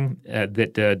painting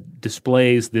that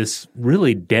displays this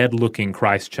really dead-looking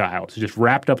Christ child. It's just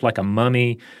wrapped up like a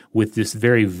mummy with this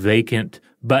very vacant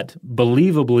but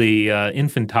believably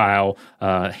infantile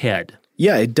head.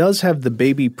 Yeah, it does have the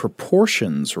baby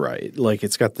proportions right. Like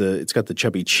it's got the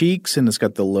chubby cheeks and it's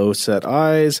got the low set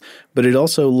eyes, but it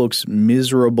also looks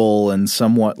miserable and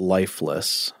somewhat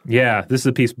lifeless. Yeah, this is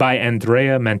a piece by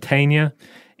Andrea Mantegna.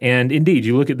 And indeed,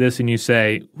 you look at this and you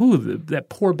say, ooh, that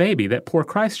poor baby, that poor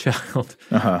Christ child.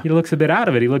 He looks a bit out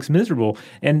of it. He looks miserable.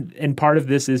 And part of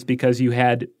this is because you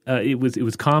had it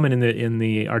was common in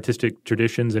the artistic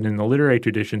traditions and in the literary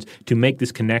traditions to make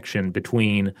this connection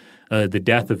between the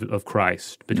death of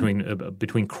Christ,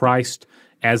 between Christ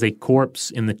as a corpse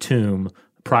in the tomb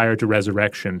prior to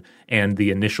resurrection and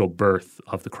the initial birth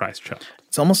of the Christ child.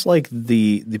 It's almost like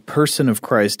the person of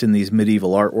Christ in these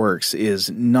medieval artworks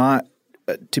is not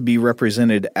to be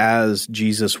represented as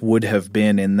Jesus would have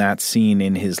been in that scene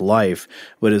in his life,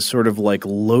 but is sort of like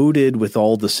loaded with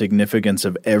all the significance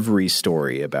of every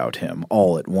story about him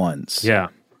all at once. Yeah.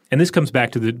 And this comes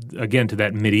back to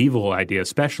that medieval idea,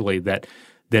 especially that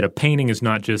a painting is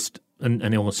not just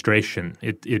an illustration.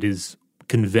 It is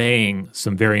conveying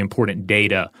some very important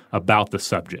data about the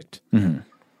subject. Mm-hmm.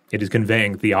 It is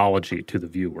conveying theology to the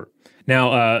viewer.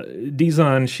 Now,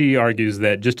 Dizon, she argues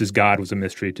that just as God was a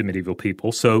mystery to medieval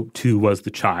people, so too was the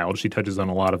child. She touches on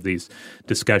a lot of these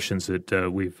discussions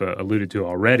that we've alluded to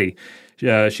already.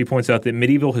 She points out that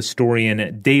medieval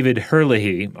historian David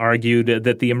Herlihy argued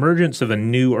that the emergence of a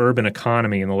new urban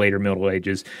economy in the later Middle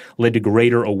Ages led to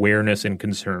greater awareness and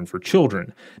concern for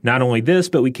children. Not only this,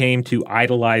 but we came to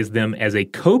idolize them as a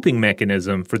coping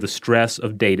mechanism for the stress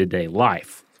of day-to-day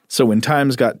life. So when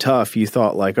times got tough, you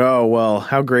thought like, oh, well,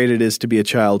 how great it is to be a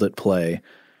child at play,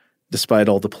 despite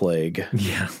all the plague.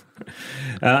 Yeah.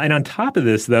 And on top of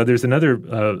this, though, there's another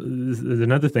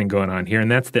thing going on here,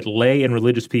 and that's that lay and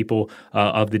religious people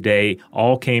of the day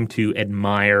all came to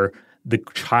admire the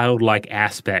childlike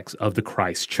aspects of the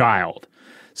Christ child.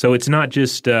 So it's not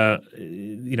just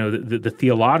the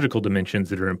theological dimensions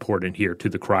that are important here to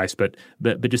the Christ, but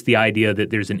just the idea that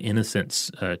there's an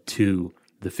innocence to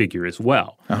the figure as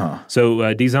well. So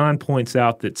Dizon points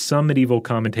out that some medieval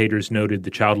commentators noted the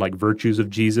childlike virtues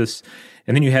of Jesus,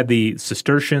 and then you had the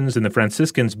Cistercians and the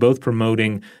Franciscans both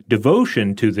promoting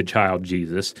devotion to the child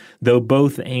Jesus, though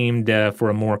both aimed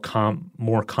for a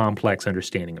more complex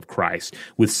understanding of Christ,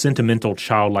 with sentimental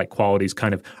childlike qualities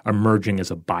kind of emerging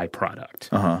as a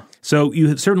byproduct. So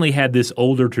you certainly had this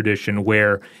older tradition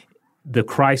where the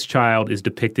Christ child is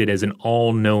depicted as an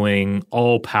all-knowing,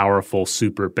 all-powerful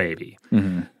super baby.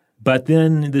 Mm-hmm. But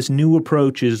then this new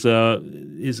approach is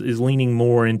leaning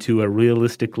more into a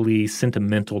realistically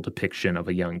sentimental depiction of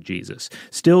a young Jesus.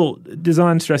 Still,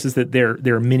 Dizon stresses that there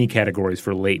are many categories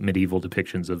for late medieval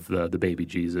depictions of the baby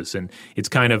Jesus, and it's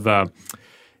kind of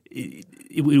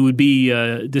it would be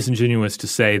disingenuous to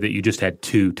say that you just had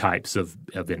two types of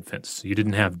infants. You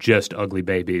didn't have just ugly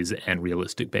babies and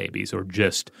realistic babies, or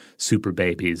just super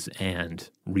babies and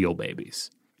real babies.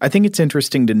 I think it's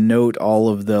interesting to note all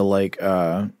of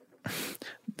the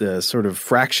the sort of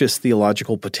fractious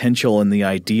theological potential in the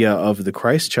idea of the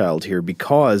Christ child here,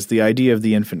 because the idea of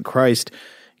the infant Christ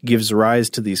gives rise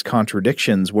to these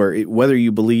contradictions where whether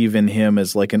you believe in him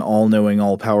as like an all-knowing,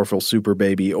 all-powerful super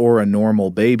baby or a normal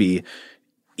baby,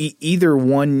 either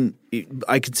one,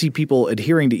 I could see people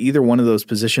adhering to either one of those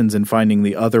positions and finding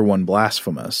the other one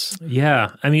blasphemous.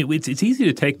 Yeah. I mean, it's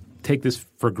easy to take this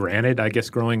for granted, I guess,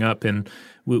 growing up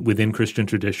within Christian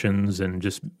traditions and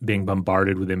just being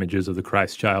bombarded with images of the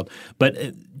Christ child. But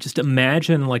just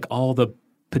imagine like all the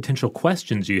potential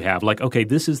questions you have. Like, okay,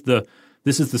 this is the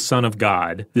Son of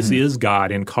God. This is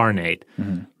God incarnate,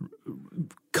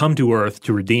 come to earth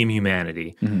to redeem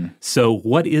humanity. So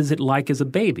what is it like as a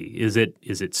baby? Is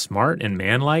it smart and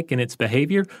manlike in its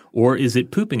behavior, or is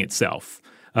it pooping itself?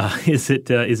 Is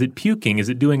it puking? Is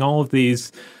it doing all of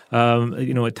these,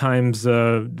 at times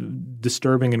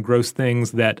disturbing and gross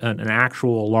things that an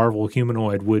actual larval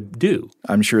humanoid would do?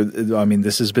 I'm sure. I mean,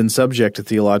 this has been subject to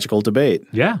theological debate.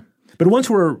 Yeah. But once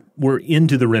we're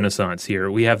into the Renaissance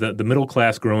here, we have the middle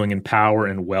class growing in power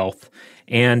and wealth,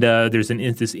 and there's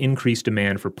this increased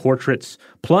demand for portraits.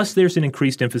 Plus, there's an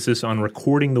increased emphasis on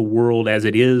recording the world as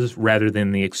it is rather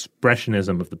than the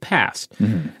expressionism of the past.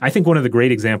 Mm-hmm. I think one of the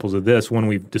great examples of this, one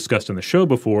we've discussed on the show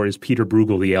before, is Peter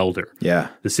Bruegel the Elder. Yeah.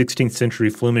 The 16th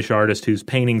century Flemish artist whose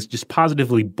paintings just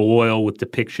positively boil with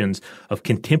depictions of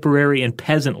contemporary and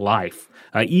peasant life.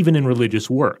 Even in religious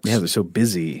works. Yeah, they're so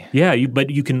busy. Yeah,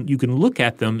 but you can look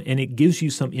at them, and it gives you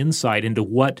some insight into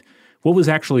what was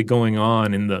actually going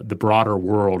on in the broader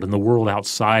world and the world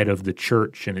outside of the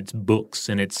church and its books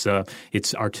and its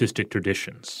artistic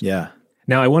traditions. Yeah.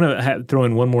 Now, I want to throw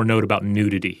in one more note about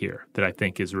nudity here that I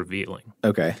think is revealing.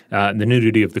 Okay. The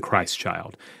nudity of the Christ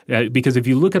child. Because if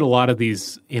you look at a lot of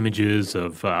these images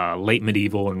of late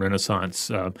medieval and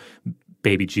Renaissance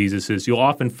baby Jesuses, you'll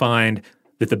often find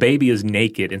that the baby is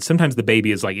naked, and sometimes the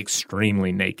baby is like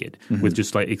extremely naked with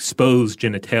just like exposed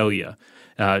genitalia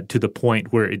to the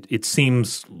point where it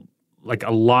seems like there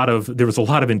was a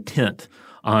lot of intent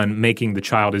on making the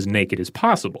child as naked as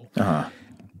possible. Uh-huh.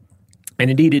 And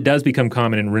indeed, it does become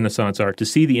common in Renaissance art to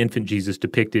see the infant Jesus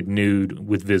depicted nude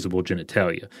with visible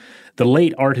genitalia. The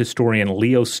late art historian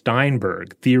Leo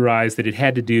Steinberg theorized that it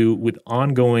had to do with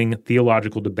ongoing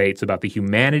theological debates about the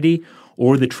humanity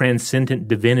or the transcendent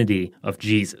divinity of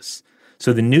Jesus.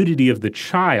 So the nudity of the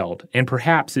child, and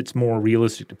perhaps its more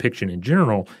realistic depiction in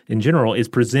general, is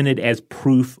presented as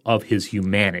proof of his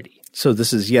humanity. So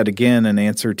this is yet again an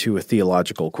answer to a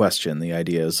theological question. The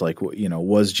idea is like,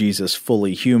 was Jesus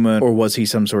fully human, or was he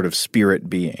some sort of spirit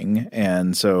being?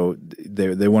 And so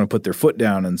they want to put their foot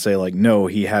down and say like, no,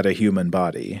 he had a human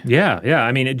body. Yeah.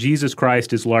 I mean, Jesus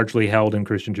Christ is largely held in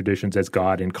Christian traditions as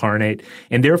God incarnate,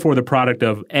 and therefore the product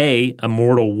of A, a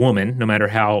mortal woman, no matter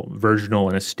how virginal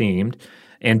and esteemed,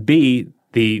 and B,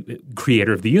 the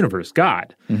creator of the universe,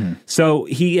 God. Mm-hmm. So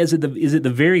he is at the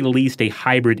very least a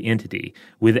hybrid entity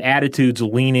with attitudes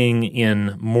leaning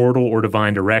in mortal or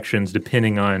divine directions,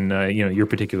 depending on your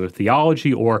particular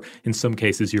theology, or in some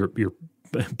cases your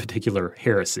particular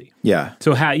heresy. Yeah.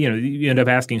 So how you end up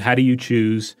asking, how do you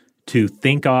choose to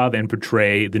think of and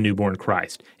portray the newborn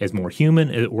Christ as more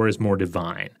human or as more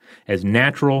divine, as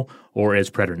natural or as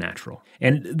preternatural?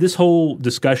 And this whole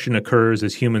discussion occurs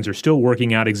as humans are still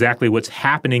working out exactly what's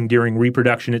happening during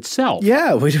reproduction itself.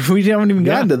 Yeah, we haven't even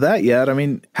gotten to that yet. I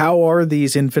mean, how are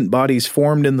these infant bodies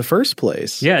formed in the first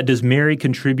place? Yeah, does Mary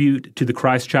contribute to the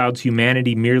Christ child's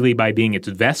humanity merely by being its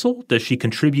vessel? Does she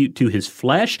contribute to his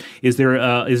flesh? Is there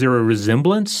a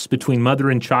resemblance between mother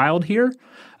and child here?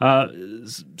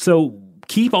 So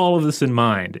keep all of this in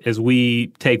mind as we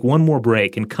take one more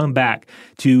break and come back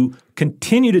to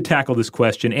continue to tackle this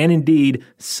question and indeed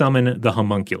summon the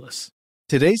homunculus.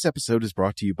 Today's episode is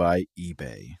brought to you by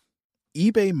eBay.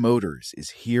 eBay Motors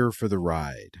is here for the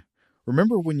ride.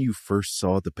 Remember when you first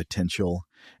saw the potential?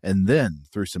 And then,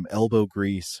 through some elbow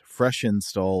grease, fresh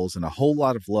installs, and a whole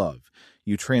lot of love,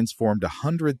 you transformed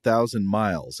 100,000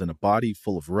 miles and a body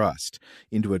full of rust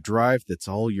into a drive that's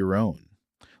all your own.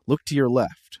 Look to your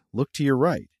left. Look to your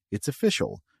right. It's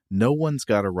official. No one's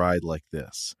got a ride like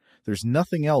this. There's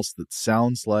nothing else that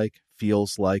sounds like,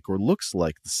 feels like, or looks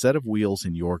like the set of wheels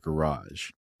in your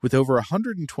garage. With over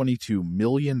 122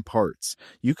 million parts,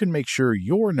 you can make sure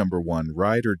your number one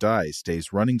ride or die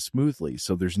stays running smoothly,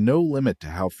 so there's no limit to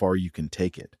how far you can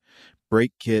take it.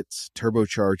 Brake kits,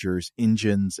 turbochargers,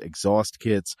 engines, exhaust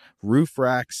kits, roof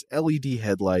racks, LED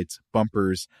headlights,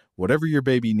 bumpers, whatever your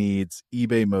baby needs,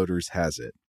 eBay Motors has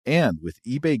it. And with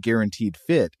eBay Guaranteed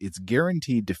Fit, it's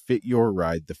guaranteed to fit your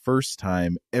ride the first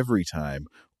time, every time,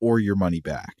 or your money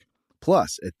back.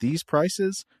 Plus, at these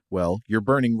prices, well, you're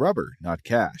burning rubber, not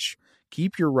cash.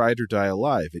 Keep your ride or die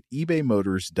alive at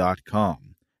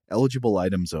ebaymotors.com. Eligible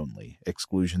items only.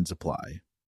 Exclusions apply.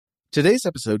 Today's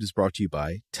episode is brought to you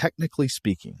by Technically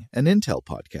Speaking, an Intel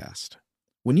podcast.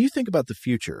 When you think about the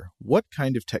future, what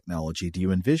kind of technology do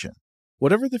you envision?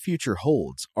 Whatever the future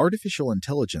holds, artificial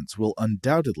intelligence will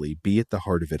undoubtedly be at the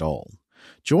heart of it all.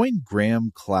 Join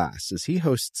Graham Class as he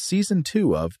hosts Season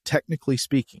 2 of Technically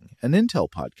Speaking, an Intel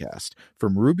podcast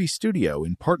from Ruby Studio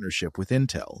in partnership with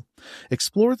Intel.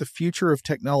 Explore the future of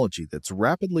technology that's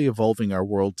rapidly evolving our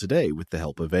world today with the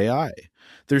help of AI.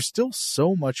 There's still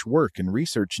so much work and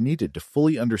research needed to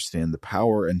fully understand the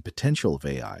power and potential of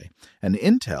AI, and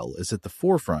Intel is at the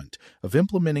forefront of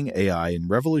implementing AI in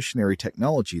revolutionary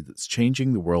technology that's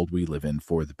changing the world we live in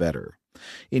for the better.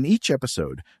 In each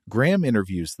episode, Graham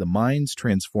interviews the minds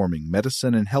transforming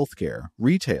medicine and healthcare,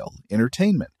 retail,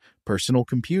 entertainment, personal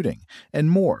computing, and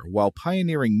more while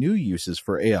pioneering new uses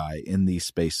for AI in these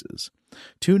spaces.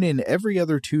 Tune in every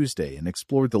other Tuesday and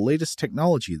explore the latest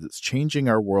technology that's changing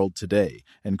our world today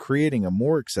and creating a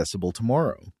more accessible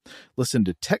tomorrow. Listen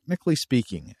to Technically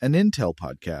Speaking, an Intel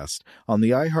podcast on the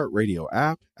iHeartRadio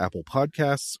app, Apple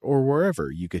Podcasts, or wherever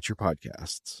you get your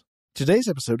podcasts. Today's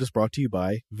episode is brought to you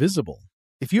by Visible.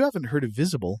 If you haven't heard of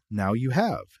Visible, now you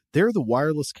have. They're the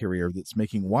wireless carrier that's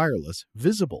making wireless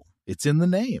visible. It's in the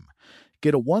name.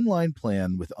 Get a one-line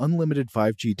plan with unlimited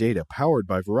 5G data powered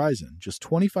by Verizon, just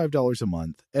 $25 a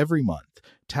month, every month,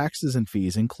 taxes and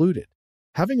fees included.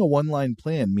 Having a one-line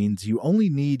plan means you only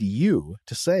need you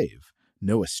to save.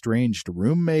 No estranged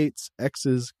roommates,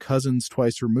 exes, cousins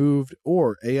twice removed,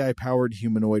 or AI-powered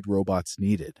humanoid robots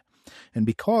needed. And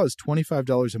because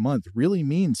 $25 a month really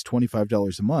means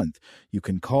 $25 a month, you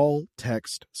can call,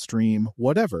 text, stream,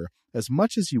 whatever, as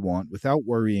much as you want without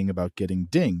worrying about getting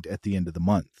dinged at the end of the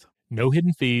month. No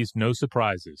hidden fees, no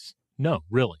surprises. No,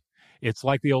 really. It's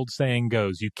like the old saying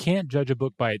goes, you can't judge a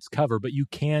book by its cover, but you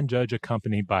can judge a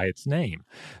company by its name.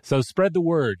 So spread the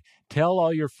word. Tell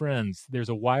all your friends there's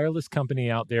a wireless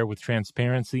company out there with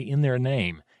transparency in their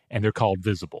name, and they're called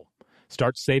Visible.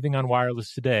 Start saving on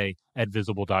wireless today at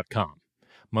Visible.com.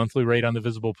 Monthly rate on the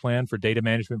Visible plan for data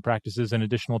management practices and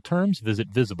additional terms, visit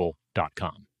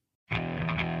Visible.com.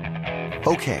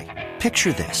 Okay,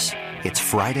 picture this. It's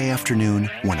Friday afternoon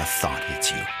when a thought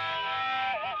hits you.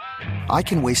 I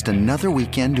can waste another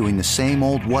weekend doing the same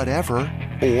old whatever,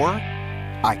 or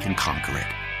I can conquer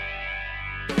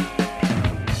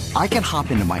it. I can hop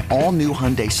into my all-new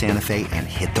Hyundai Santa Fe and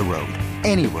hit the road.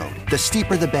 Any road. The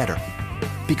steeper, the better.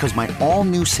 Because my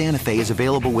all-new Santa Fe is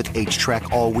available with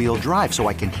H-Track all-wheel drive, so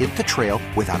I can hit the trail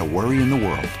without a worry in the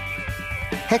world.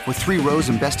 Heck, with 3 rows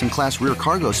and best-in-class rear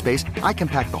cargo space, I can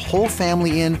pack the whole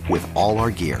family in with all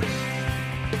our gear.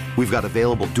 We've got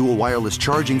available dual wireless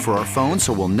charging for our phones,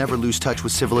 so we'll never lose touch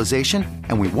with civilization,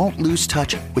 and we won't lose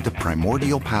touch with the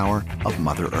primordial power of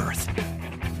Mother Earth.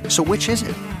 So which is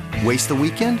it? Waste the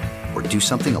weekend or do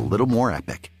something a little more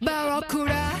epic?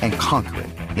 And conquer it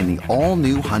in the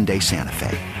all-new Hyundai Santa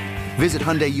Fe. Visit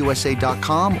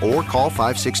HyundaiUSA.com or call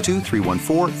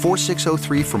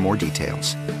 562-314-4603 for more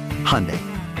details. Hyundai,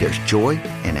 there's joy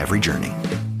in every journey.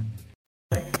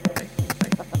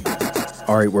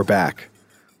 All right, we're back.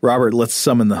 Robert, let's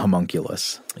summon the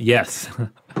homunculus. Yes,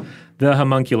 the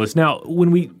homunculus. Now,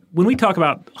 when we talk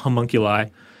about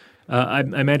homunculi, I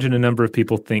imagine a number of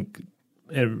people think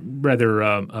rather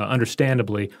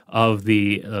understandably of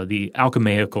the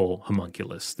alchemaical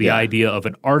homunculus, the idea of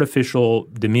an artificial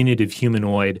diminutive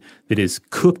humanoid that is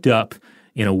cooked up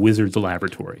in a wizard's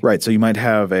laboratory. Right. So you might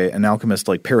have an alchemist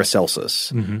like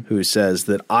Paracelsus who says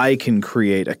that I can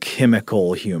create a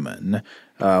chemical human,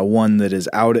 one that is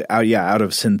out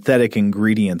of synthetic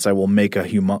ingredients. I will make a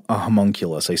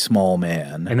homunculus, a small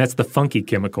man. And that's the funky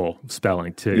chemical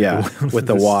spelling too. Yeah, with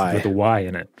the Y. With the Y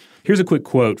in it. Here's a quick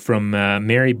quote from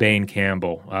Mary Bain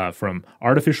Campbell from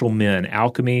Artificial Men,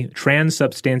 Alchemy,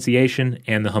 Transubstantiation,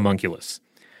 and the Homunculus.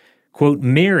 Quote,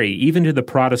 Mary, even to the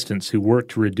Protestants who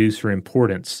worked to reduce her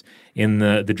importance in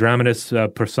the dramatis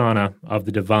persona of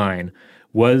the divine,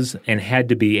 was and had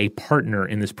to be a partner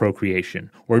in this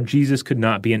procreation, or Jesus could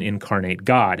not be an incarnate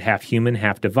God, half human,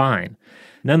 half divine.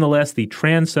 Nonetheless, the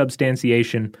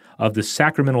transubstantiation of the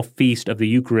sacramental feast of the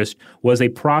Eucharist was a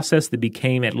process that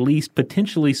became at least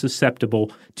potentially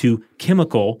susceptible to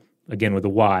chemical, again with a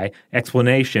Y,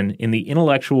 explanation in the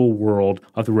intellectual world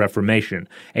of the Reformation,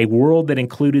 a world that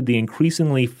included the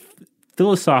increasingly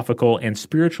philosophical and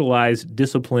spiritualized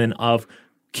discipline of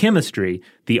chemistry,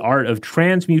 the art of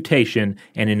transmutation,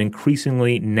 and an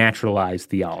increasingly naturalized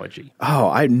theology. Oh,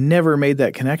 I've never made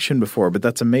that connection before, but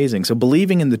that's amazing. So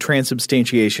believing in the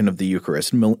transubstantiation of the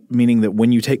Eucharist, meaning that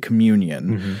when you take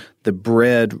communion, the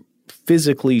bread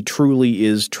physically truly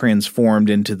is transformed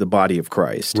into the body of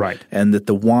Christ. Right. And that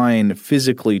the wine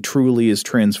physically truly is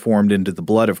transformed into the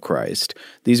blood of Christ.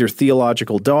 These are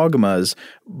theological dogmas,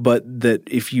 but that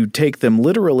if you take them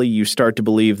literally, you start to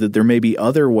believe that there may be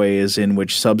other ways in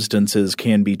which substances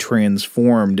can be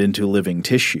transformed into living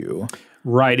tissue.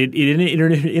 Right. It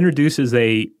introduces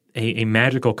a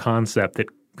magical concept that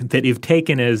that, if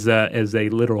taken as a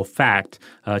literal fact,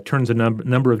 turns a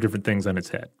number of different things on its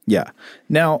head. Yeah.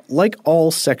 Now, like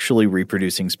all sexually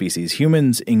reproducing species,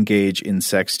 humans engage in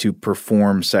sex to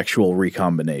perform sexual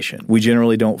recombination. We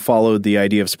generally don't follow the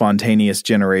idea of spontaneous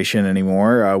generation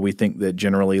anymore. We think that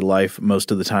generally life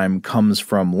most of the time comes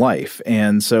from life.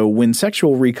 And so when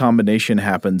sexual recombination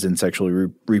happens in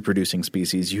sexually reproducing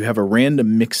species, you have a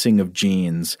random mixing of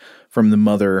genes from the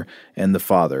mother and the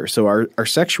father. So our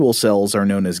sexual cells are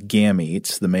known as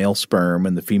gametes, the male sperm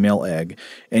and the female egg,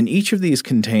 and each of these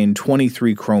contain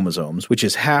 23 chromosomes, which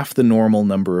is half the normal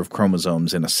number of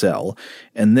chromosomes in a cell,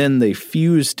 and then they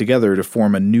fuse together to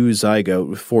form a new zygote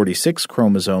with 46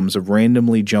 chromosomes of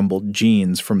randomly jumbled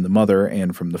genes from the mother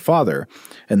and from the father,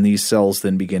 and these cells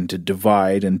then begin to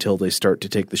divide until they start to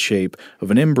take the shape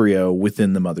of an embryo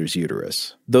within the mother's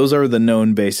uterus. Those are the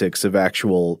known basics of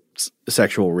actual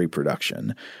sexual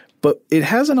reproduction, but it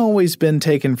hasn't always been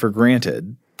taken for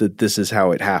granted that this is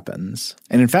how it happens.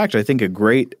 And in fact, I think a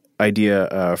great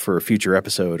idea for a future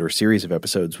episode or series of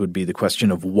episodes would be the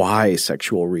question of why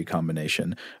sexual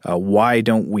recombination. Why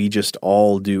don't we just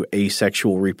all do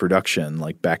asexual reproduction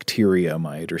like bacteria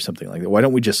might or something like that? Why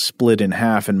don't we just split in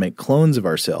half and make clones of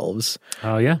ourselves?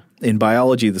 Oh, yeah. In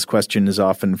biology, this question is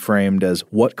often framed as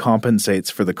what compensates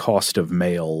for the cost of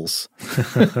males?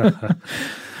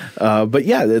 But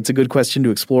yeah, it's a good question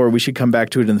to explore. We should come back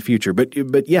to it in the future.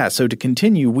 But yeah, so to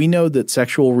continue, we know that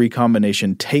sexual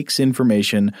recombination takes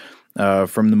information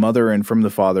from the mother and from the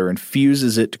father and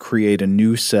fuses it to create a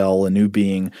new cell, a new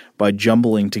being, by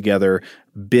jumbling together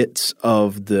bits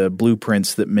of the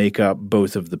blueprints that make up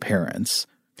both of the parents.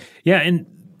 Yeah, and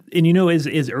you know,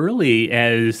 as early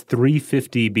as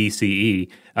 350 BCE,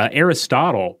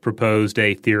 Aristotle proposed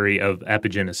a theory of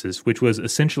apogenesis, which was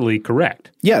essentially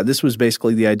correct. Yeah, this was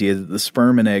basically the idea that the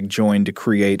sperm and egg joined to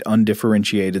create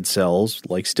undifferentiated cells,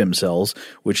 like stem cells,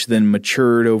 which then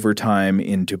matured over time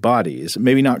into bodies.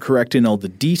 Maybe not correct in all the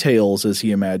details as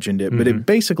he imagined it, but it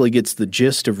basically gets the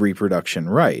gist of reproduction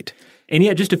right. And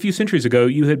yet, just a few centuries ago,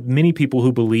 you had many people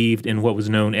who believed in what was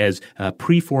known as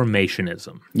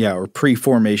preformationism. Yeah, or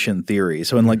preformation theory.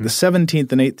 So in like the 17th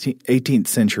and 18th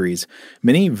centuries,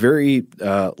 many very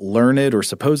learned or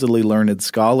supposedly learned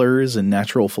scholars and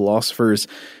natural philosophers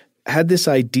had this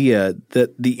idea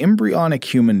that the embryonic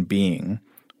human being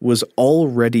was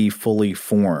already fully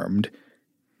formed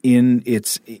in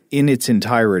its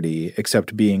entirety,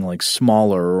 except being like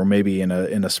smaller, or maybe in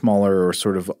a smaller or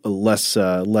sort of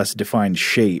less defined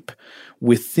shape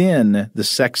within the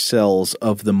sex cells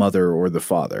of the mother or the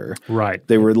father. Right.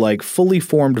 They were like fully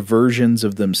formed versions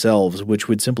of themselves, which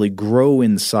would simply grow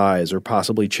in size or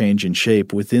possibly change in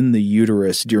shape within the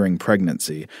uterus during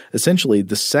pregnancy. Essentially,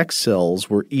 the sex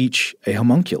cells were each a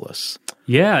homunculus.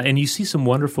 Yeah, and you see some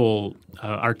wonderful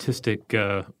artistic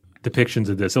depictions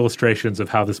of this, illustrations of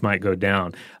how this might go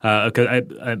down. I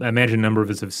imagine a number of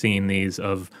us have seen these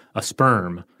of a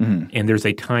sperm, and there's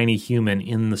a tiny human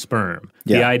in the sperm.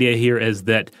 Yeah. The idea here is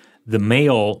that the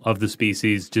male of the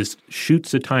species just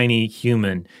shoots a tiny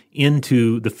human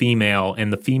into the female,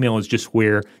 and the female is just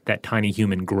where that tiny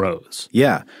human grows.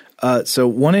 Yeah. So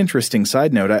one interesting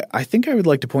side note, I think I would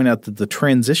like to point out that the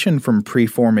transition from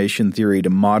preformation theory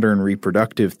to modern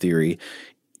reproductive theory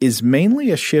is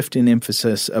mainly a shift in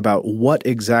emphasis about what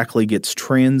exactly gets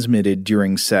transmitted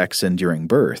during sex and during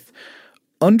birth.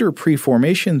 Under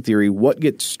preformation theory, what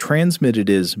gets transmitted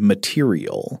is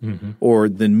material, or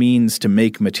the means to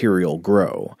make material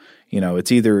grow. You know,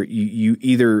 it's either you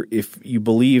either if you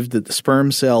believe that the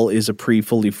sperm cell is a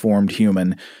fully formed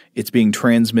human, it's being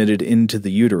transmitted into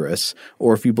the uterus,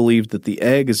 or if you believe that the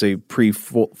egg is a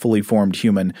fully formed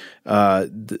human,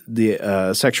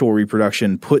 the sexual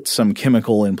reproduction puts some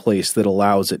chemical in place that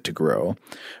allows it to grow.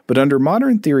 But under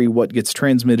modern theory, what gets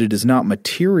transmitted is not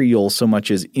material so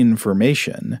much as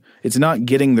information. It's not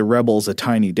getting the rebels a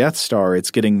tiny Death Star,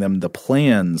 it's getting them the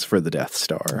plans for the Death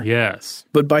Star. Yes.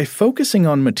 But by focusing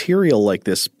on material like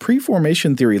this,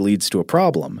 preformation theory leads to a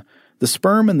problem. The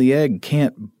sperm and the egg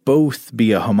can't both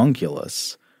be a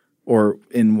homunculus. Or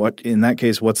in that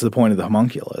case, what's the point of the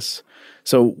homunculus?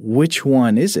 So which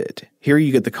one is it? Here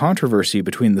you get the controversy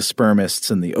between the spermists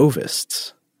and the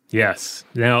ovists. Yes.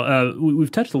 Now,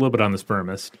 we've touched a little bit on the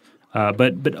spermist,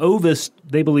 but ovists,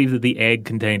 they believe that the egg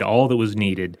contained all that was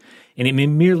needed, and it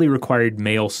merely required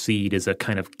male seed as a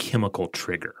kind of chemical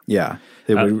trigger. Yeah.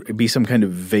 It would be some kind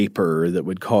of vapor that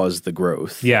would cause the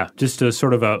growth. Yeah, just a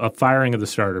sort of a firing of the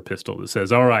starter pistol that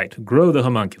says, all right, grow the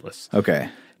homunculus. Okay.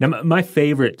 Now, my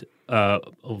favorite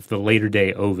the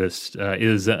later-day Ovist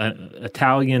is an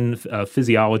Italian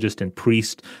physiologist and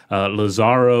priest,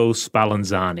 Lazzaro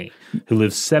Spallanzani, who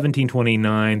lived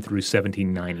 1729 through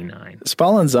 1799.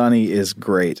 Spallanzani is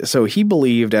great. So he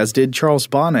believed, as did Charles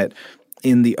Bonnet,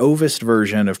 in the Ovist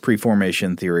version of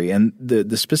preformation theory. And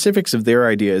the specifics of their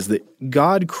idea is that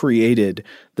God created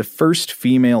the first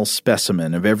female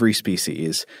specimen of every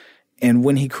species. And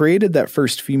when he created that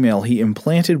first female, he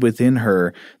implanted within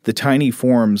her the tiny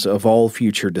forms of all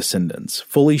future descendants,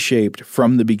 fully shaped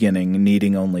from the beginning,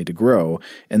 needing only to grow.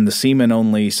 And the semen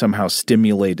only somehow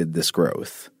stimulated this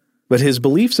growth. But his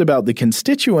beliefs about the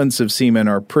constituents of semen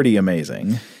are pretty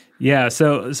amazing. Yeah.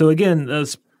 So again,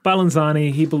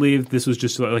 Spallanzani, he believed this was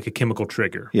just like a chemical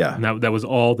trigger. Yeah. And that was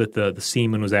all that the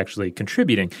semen was actually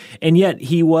contributing. And yet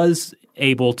he was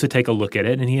able to take a look at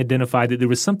it, and he identified that there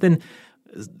was something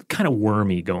kind of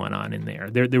wormy going on in there.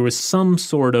 There was some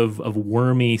sort of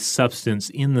wormy substance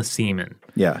in the semen.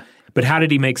 Yeah. But how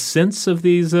did he make sense of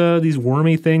these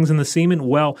wormy things in the semen?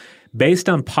 Well, based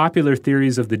on popular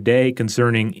theories of the day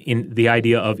concerning the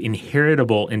idea of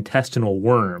inheritable intestinal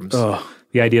worms,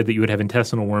 the idea that you would have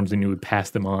intestinal worms and you would pass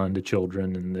them on to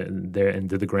children and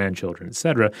to the grandchildren, et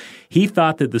cetera, he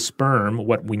thought that the sperm,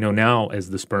 what we know now as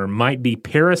the sperm, might be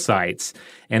parasites,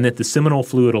 and that the seminal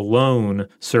fluid alone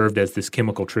served as this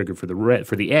chemical trigger for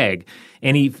the egg.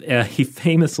 And he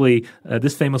famously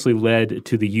led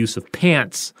to the use of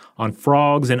pants on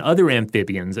frogs and other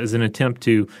amphibians as an attempt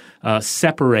to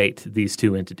separate these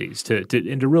two entities,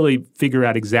 and to really figure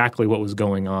out exactly what was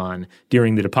going on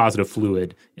during the deposit of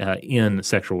fluid in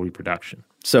sexual reproduction.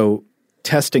 So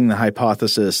testing the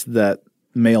hypothesis that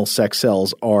male sex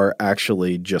cells are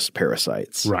actually just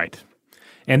parasites. Right.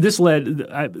 And this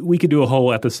we could do a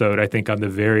whole episode, I think, on the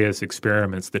various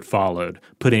experiments that followed,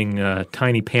 putting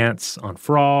tiny pants on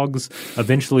frogs,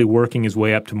 eventually working his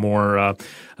way up to more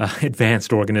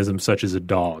advanced organisms such as a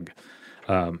dog.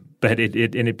 But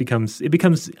it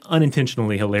becomes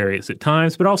unintentionally hilarious at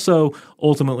times, but also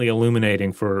ultimately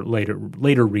illuminating for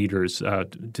later readers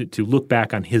to look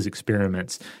back on his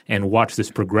experiments and watch this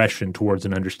progression towards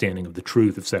an understanding of the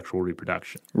truth of sexual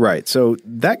reproduction. Right. So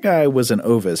that guy was an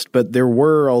ovist, but there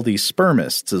were all these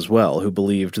spermists as well who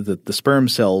believed that the sperm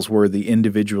cells were the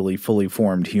individually fully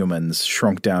formed humans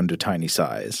shrunk down to tiny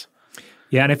size.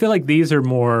 Yeah, and I feel like these are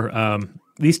more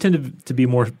these tend to be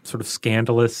more sort of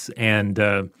scandalous and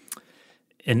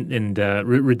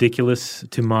ridiculous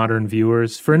to modern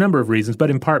viewers for a number of reasons,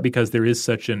 but in part because there is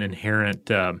such an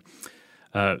inherent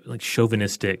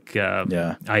chauvinistic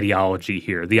ideology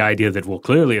here. The idea that, well,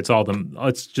 clearly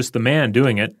it's just the man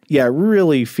doing it. Yeah, it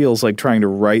really feels like trying to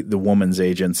write the woman's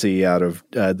agency out of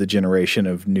the generation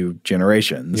of new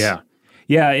generations. Yeah.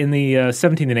 Yeah, in the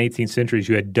 17th and 18th centuries,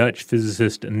 you had Dutch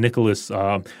physicist Nicholas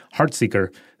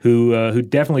Hartziker, who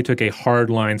definitely took a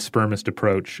hardline spermist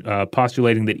approach,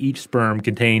 postulating that each sperm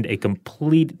contained a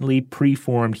completely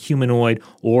preformed humanoid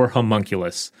or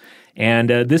homunculus. And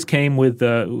this came with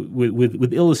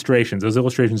illustrations, those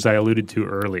illustrations I alluded to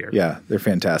earlier. Yeah, they're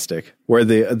fantastic. Where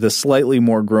the slightly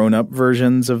more grown-up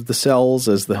versions of the cells,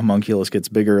 as the homunculus gets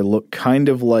bigger, look kind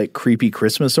of like creepy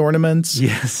Christmas ornaments.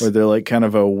 Yes. Where they're like kind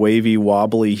of a wavy,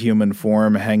 wobbly human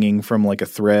form hanging from like a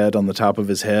thread on the top of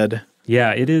his head.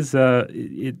 Yeah, it is. They're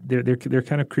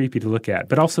kind of creepy to look at,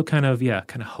 but also kind of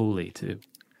holy too.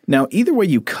 Now, either way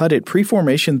you cut it,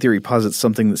 preformation theory posits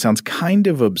something that sounds kind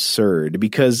of absurd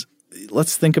because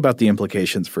let's think about the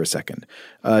implications for a second.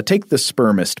 Take the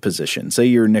spermist position. Say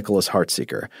you're Nicholas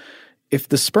Hartziker. If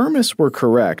the spermists were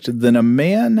correct, then a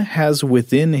man has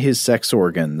within his sex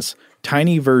organs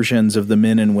tiny versions of the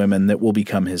men and women that will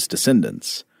become his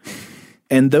descendants.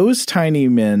 And those tiny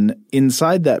men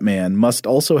inside that man must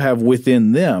also have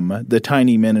within them the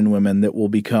tiny men and women that will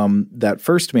become that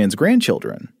first man's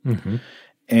grandchildren. Mm-hmm.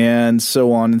 And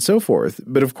so on and so forth.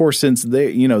 But of course, since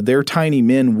they're tiny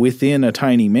men within a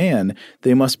tiny man,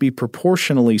 they must be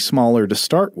proportionally smaller to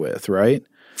start with, right?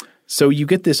 So you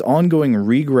get this ongoing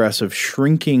regress of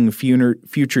shrinking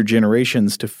future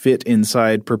generations to fit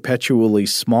inside perpetually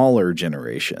smaller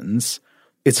generations.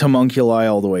 It's homunculi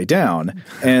all the way down.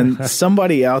 And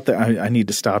somebody out there – I need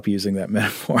to stop using that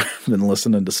metaphor. I've been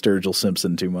listening to Sturgill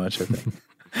Simpson too much, I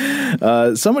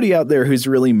think. Somebody out there who's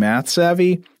really math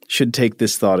savvy should take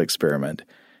this thought experiment.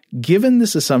 Given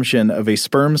this assumption of a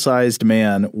sperm-sized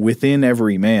man within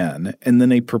every man and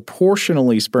then a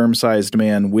proportionally sperm-sized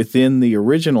man within the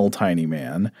original tiny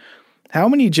man, how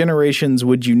many generations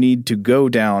would you need to go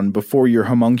down before your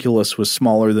homunculus was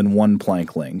smaller than one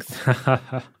plank length?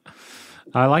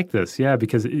 I like this, yeah,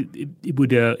 because it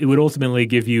would ultimately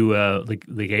give you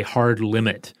like a hard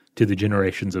limit to the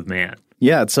generations of man.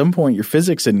 Yeah, at some point your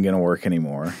physics isn't going to work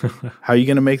anymore. How are you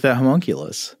going to make that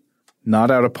homunculus?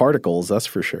 Not out of particles, that's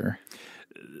for sure.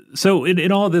 So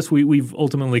in all of this, we've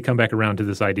ultimately come back around to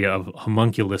this idea of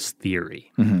homunculus theory.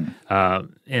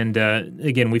 And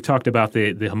again, we've talked about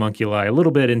the homunculi a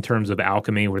little bit in terms of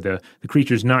alchemy, where the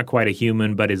creature's not quite a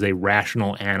human, but is a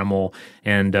rational animal,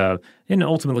 and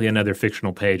ultimately another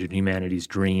fictional page in humanity's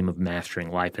dream of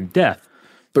mastering life and death.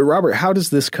 But Robert, how does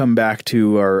this come back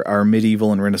to our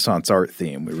medieval and Renaissance art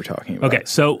theme we were talking about? Okay,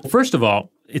 so first of all,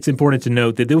 it's important to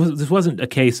note that this wasn't a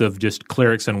case of just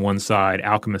clerics on one side,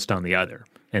 alchemist on the other,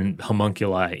 and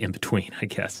homunculi in between, I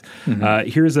guess.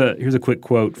 Here's a quick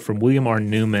quote from William R.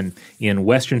 Newman in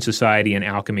Western Society and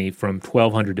Alchemy from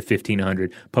 1200 to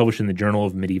 1500, published in the Journal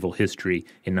of Medieval History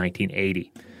in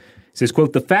 1980. It says,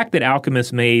 quote, "The fact that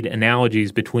alchemists made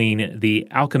analogies between the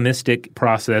alchemistic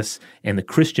process and the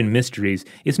Christian mysteries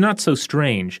is not so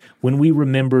strange when we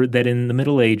remember that in the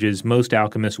Middle Ages most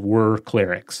alchemists were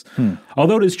clerics.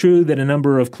 Although it is true that a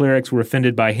number of clerics were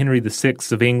offended by Henry VI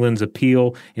of England's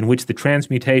appeal in which the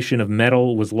transmutation of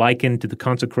metal was likened to the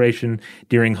consecration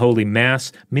during Holy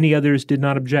Mass, many others did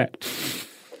not object."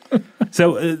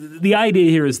 So the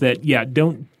idea here is that,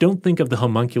 don't think of the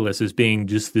homunculus as being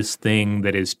just this thing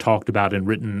that is talked about and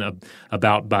written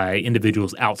about by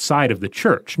individuals outside of the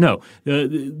church. No,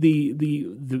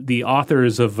 the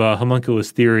authors of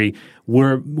homunculus theory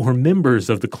were members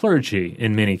of the clergy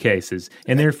in many cases,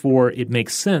 and therefore it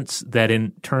makes sense that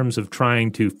in terms of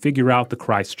trying to figure out the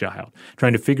Christ child,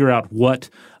 trying to figure out what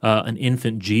an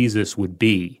infant Jesus would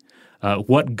be,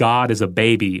 what God as a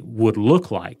baby would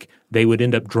look like, they would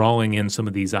end up drawing in some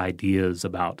of these ideas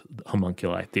about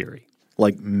homunculi theory.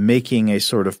 Like making a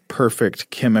sort of perfect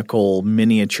chemical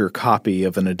miniature copy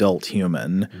of an adult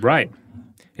human. Right.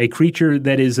 A creature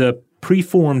that is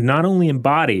preformed not only in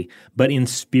body, but in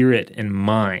spirit and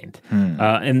mind.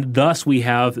 And thus we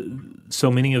have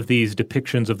so many of these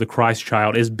depictions of the Christ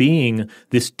child as being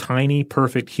this tiny,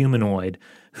 perfect humanoid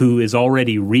who is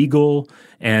already regal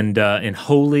and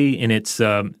holy in its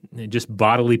just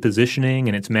bodily positioning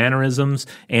and its mannerisms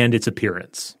and its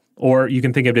appearance. Or you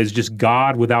can think of it as just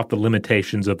God without the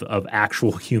limitations of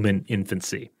actual human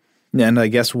infancy. And I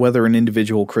guess whether an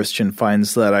individual Christian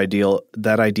finds that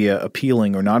idea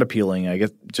appealing or not appealing, I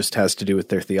guess just has to do with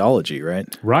their theology, right?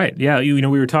 Right. Yeah. We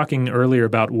were talking earlier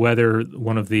about whether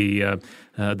one of the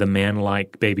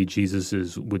man-like baby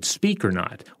Jesuses would speak or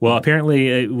not. Well, apparently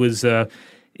it was.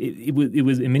 It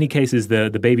was in many cases the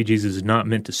baby Jesus is not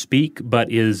meant to speak, but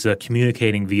is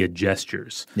communicating via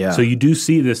gestures. Yeah. So you do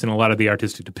see this in a lot of the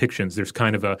artistic depictions. There's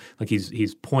kind of like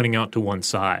he's pointing out to one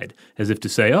side as if to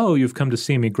say, "Oh, you've come to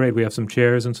see me. Great. We have some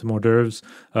chairs and some hors d'oeuvres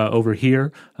over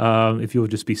here. If you'll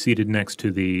just be seated next to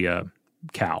the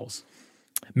cows."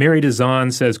 Mary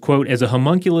Dazan says, quote, "As a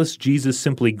homunculus, Jesus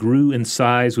simply grew in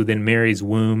size within Mary's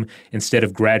womb instead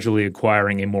of gradually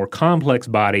acquiring a more complex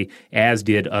body, as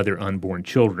did other unborn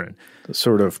children."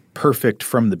 Sort of perfect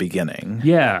from the beginning.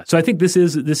 Yeah. So I think this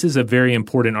is a very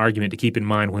important argument to keep in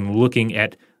mind when looking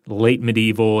at late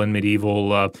medieval and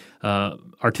medieval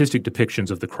artistic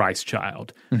depictions of the Christ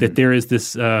child, that there is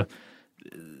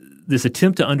this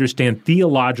attempt to understand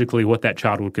theologically what that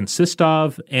child would consist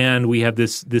of, and we have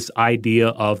this idea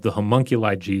of the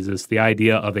homunculi Jesus, the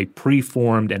idea of a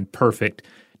preformed and perfect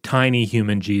tiny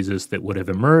human Jesus that would have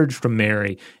emerged from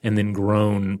Mary and then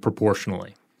grown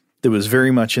proportionally. That was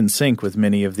very much in sync with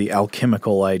many of the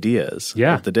alchemical ideas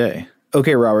of the day.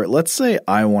 Okay, Robert, let's say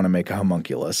I want to make a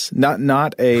homunculus.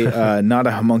 Not a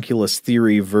homunculus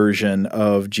theory version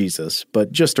of Jesus,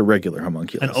 but just a regular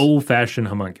homunculus. An old-fashioned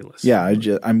homunculus. Yeah,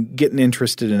 I'm getting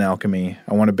interested in alchemy.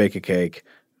 I want to bake a cake,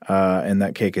 and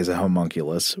that cake is a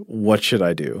homunculus. What should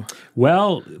I do?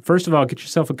 Well, first of all, get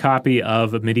yourself a copy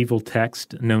of a medieval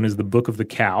text known as the Book of the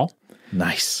Cow.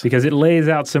 Nice. Because it lays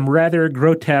out some rather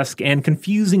grotesque and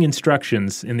confusing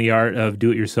instructions in the art of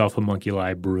do-it-yourself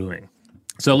homunculi brewing.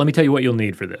 So let me tell you what you'll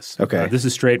need for this. Okay. This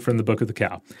is straight from the Book of the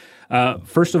Cow.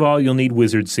 First of all, you'll need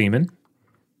wizard semen.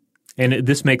 And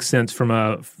this makes sense from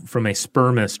a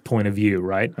spermist point of view,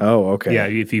 right? Oh, okay. Yeah,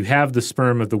 if you have the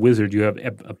sperm of the wizard, you have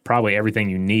probably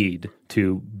everything you need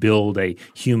to build a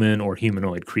human or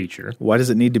humanoid creature. Why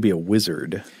does it need to be a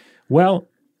wizard? Well,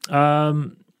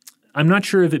 I'm not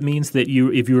sure if it means that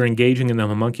if you were engaging in the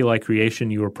homunculi creation,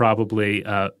 you were probably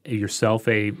yourself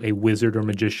a wizard or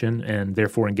magician and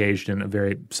therefore engaged in a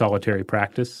very solitary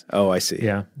practice. Oh, I see.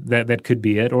 Yeah, that could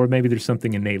be it. Or maybe there's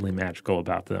something innately magical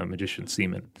about the magician's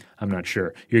semen. I'm not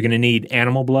sure. You're going to need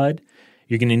animal blood.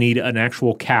 You're going to need an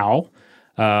actual cow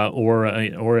or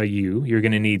a ewe. You're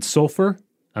going to need sulfur,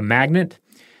 a magnet.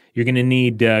 You're going to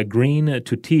need green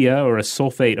tutilla or a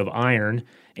sulfate of iron.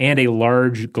 and a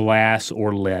large glass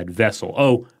or lead vessel.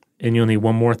 Oh, and you'll need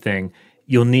one more thing.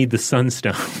 You'll need the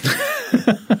sunstone.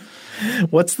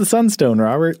 What's the sunstone,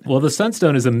 Robert? Well, the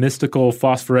sunstone is a mystical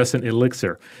phosphorescent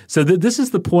elixir. So this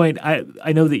is the point.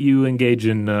 I know that you engage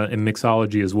in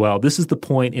mixology as well. This is the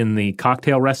point in the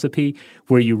cocktail recipe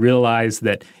where you realize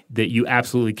that you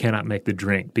absolutely cannot make the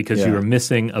drink because you are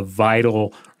missing a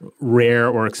vital, rare,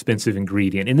 or expensive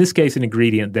ingredient. In this case, an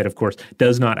ingredient that, of course,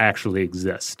 does not actually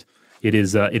exist. It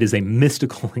is a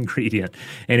mystical ingredient.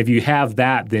 And if you have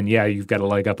that, then, you've got a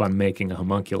leg up on making a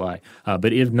homunculi.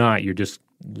 But if not, you're just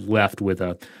left with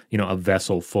a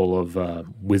vessel full of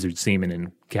wizard semen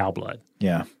and cow blood.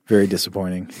 Yeah, very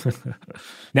disappointing.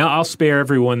 Now, I'll spare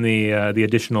everyone the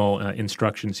additional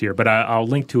instructions here, but I'll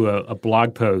link to a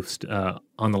blog post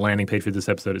on the landing page for this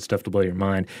episode at Stuff to Blow Your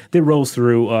Mind that rolls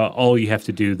through all you have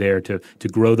to do there to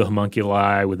grow the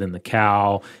homunculi within the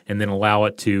cow and then allow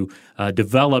it to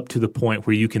develop to the point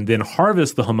where you can then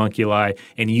harvest the homunculi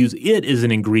and use it as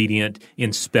an ingredient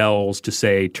in spells to,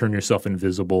 say, turn yourself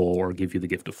invisible or give you the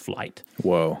gift of flight.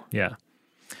 Whoa. Yeah.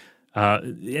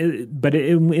 But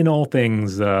in all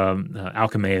things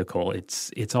alchemical,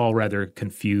 it's all rather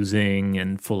confusing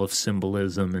and full of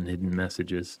symbolism and hidden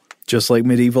messages. Just like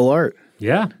medieval art.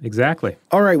 Yeah, exactly.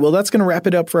 All right, well, that's going to wrap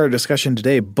it up for our discussion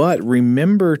today. But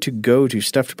remember to go to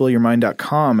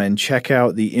StuffToBlowYourMind.com and check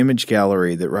out the image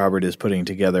gallery that Robert is putting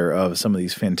together of some of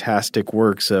these fantastic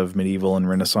works of medieval and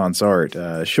Renaissance art,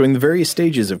 showing the various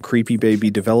stages of creepy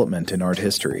baby development in art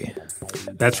history.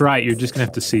 That's right. You're just going to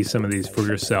have to see some of these for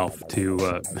yourself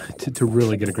to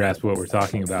really get a grasp of what we're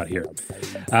talking about here.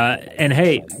 And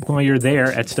hey, while you're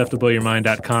there at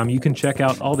StuffToBlowYourMind.com, you can check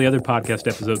out all the other podcast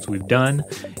episodes we've done.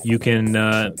 You can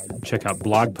check out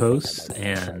blog posts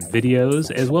and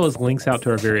videos, as well as links out to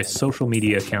our various social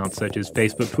media accounts such as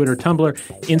Facebook, Twitter, Tumblr,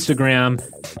 Instagram,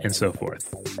 and so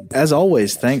forth. As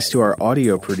always, thanks to our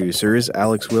audio producers,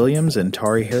 Alex Williams and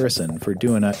Tari Harrison, for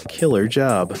doing a killer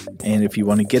job. And if you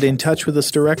want to get in touch with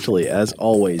us directly, as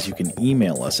always, you can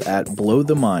email us at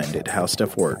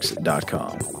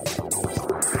blowthemind@howstuffworks.com.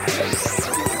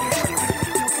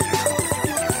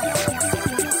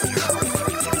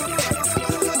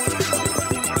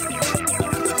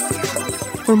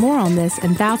 For more on this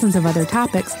and thousands of other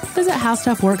topics, visit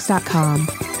howstuffworks.com.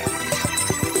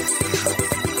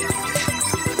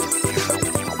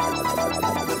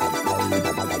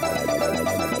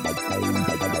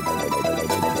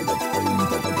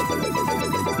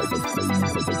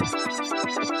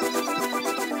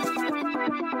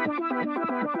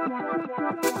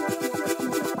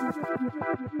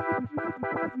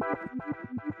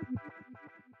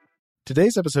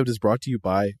 Today's episode is brought to you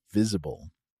by Visible.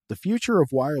 The future of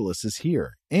wireless is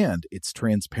here, and it's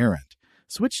transparent.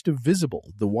 Switch to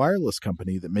Visible, the wireless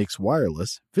company that makes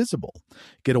wireless visible.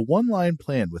 Get a one-line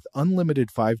plan with unlimited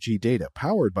 5G data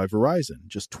powered by Verizon,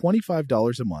 just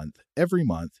 $25 a month, every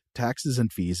month, taxes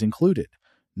and fees included.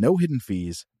 No hidden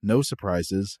fees, no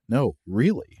surprises, no,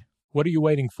 really. What are you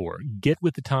waiting for? Get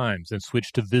with the times and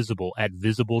switch to Visible at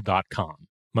Visible.com.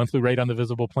 Monthly rate on the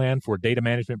Visible plan. For data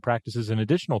management practices and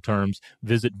additional terms,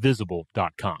 visit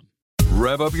Visible.com.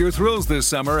 Rev up your thrills this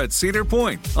summer at Cedar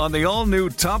Point on the all-new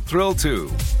Top Thrill 2.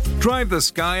 Drive the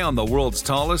sky on the world's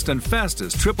tallest and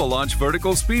fastest triple-launch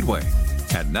vertical speedway.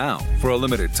 And now, for a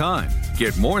limited time,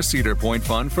 get more Cedar Point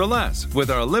fun for less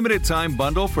with our limited-time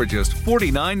bundle for just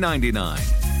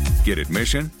 $49.99. Get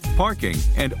admission, parking,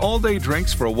 and all-day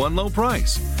drinks for one low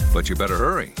price. But you better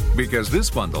hurry, because this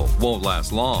bundle won't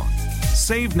last long.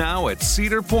 Save now at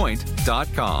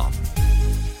cedarpoint.com.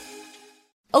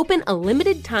 Open a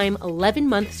limited-time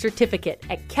 11-month certificate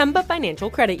at Kemba Financial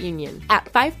Credit Union. At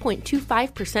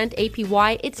 5.25%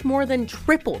 APY, it's more than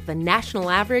triple the national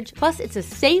average, plus it's a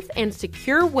safe and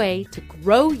secure way to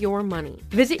grow your money.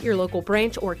 Visit your local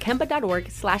branch or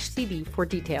kemba.org/cb for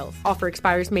details. Offer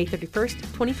expires May 31st,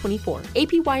 2024.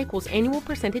 APY equals annual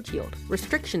percentage yield.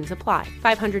 Restrictions apply.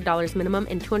 $500 minimum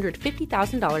and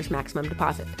 $250,000 maximum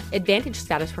deposit. Advantage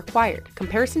status required.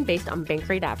 Comparison based on bank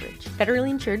rate average. Federally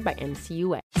insured by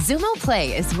NCUA. Xumo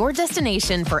Play is your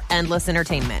destination for endless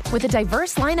entertainment. With a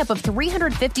diverse lineup of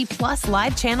 350 plus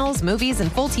live channels, movies,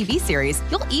 and full TV series,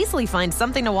 you'll easily find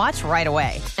something to watch right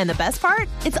away. And the best part?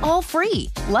 It's all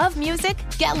free. Love music?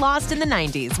 Get lost in the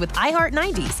 90s with iHeart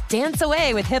 90s, dance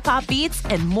away with hip-hop beats,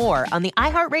 and more on the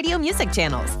iHeartRadio music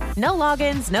channels. No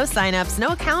logins, no signups, no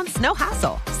accounts, no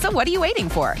hassle. So what are you waiting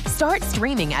for? Start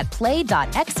streaming at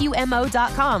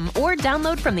play.xumo.com or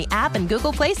download from the app and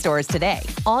Google Play stores today.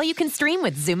 All you can stream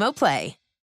with Xumo Play.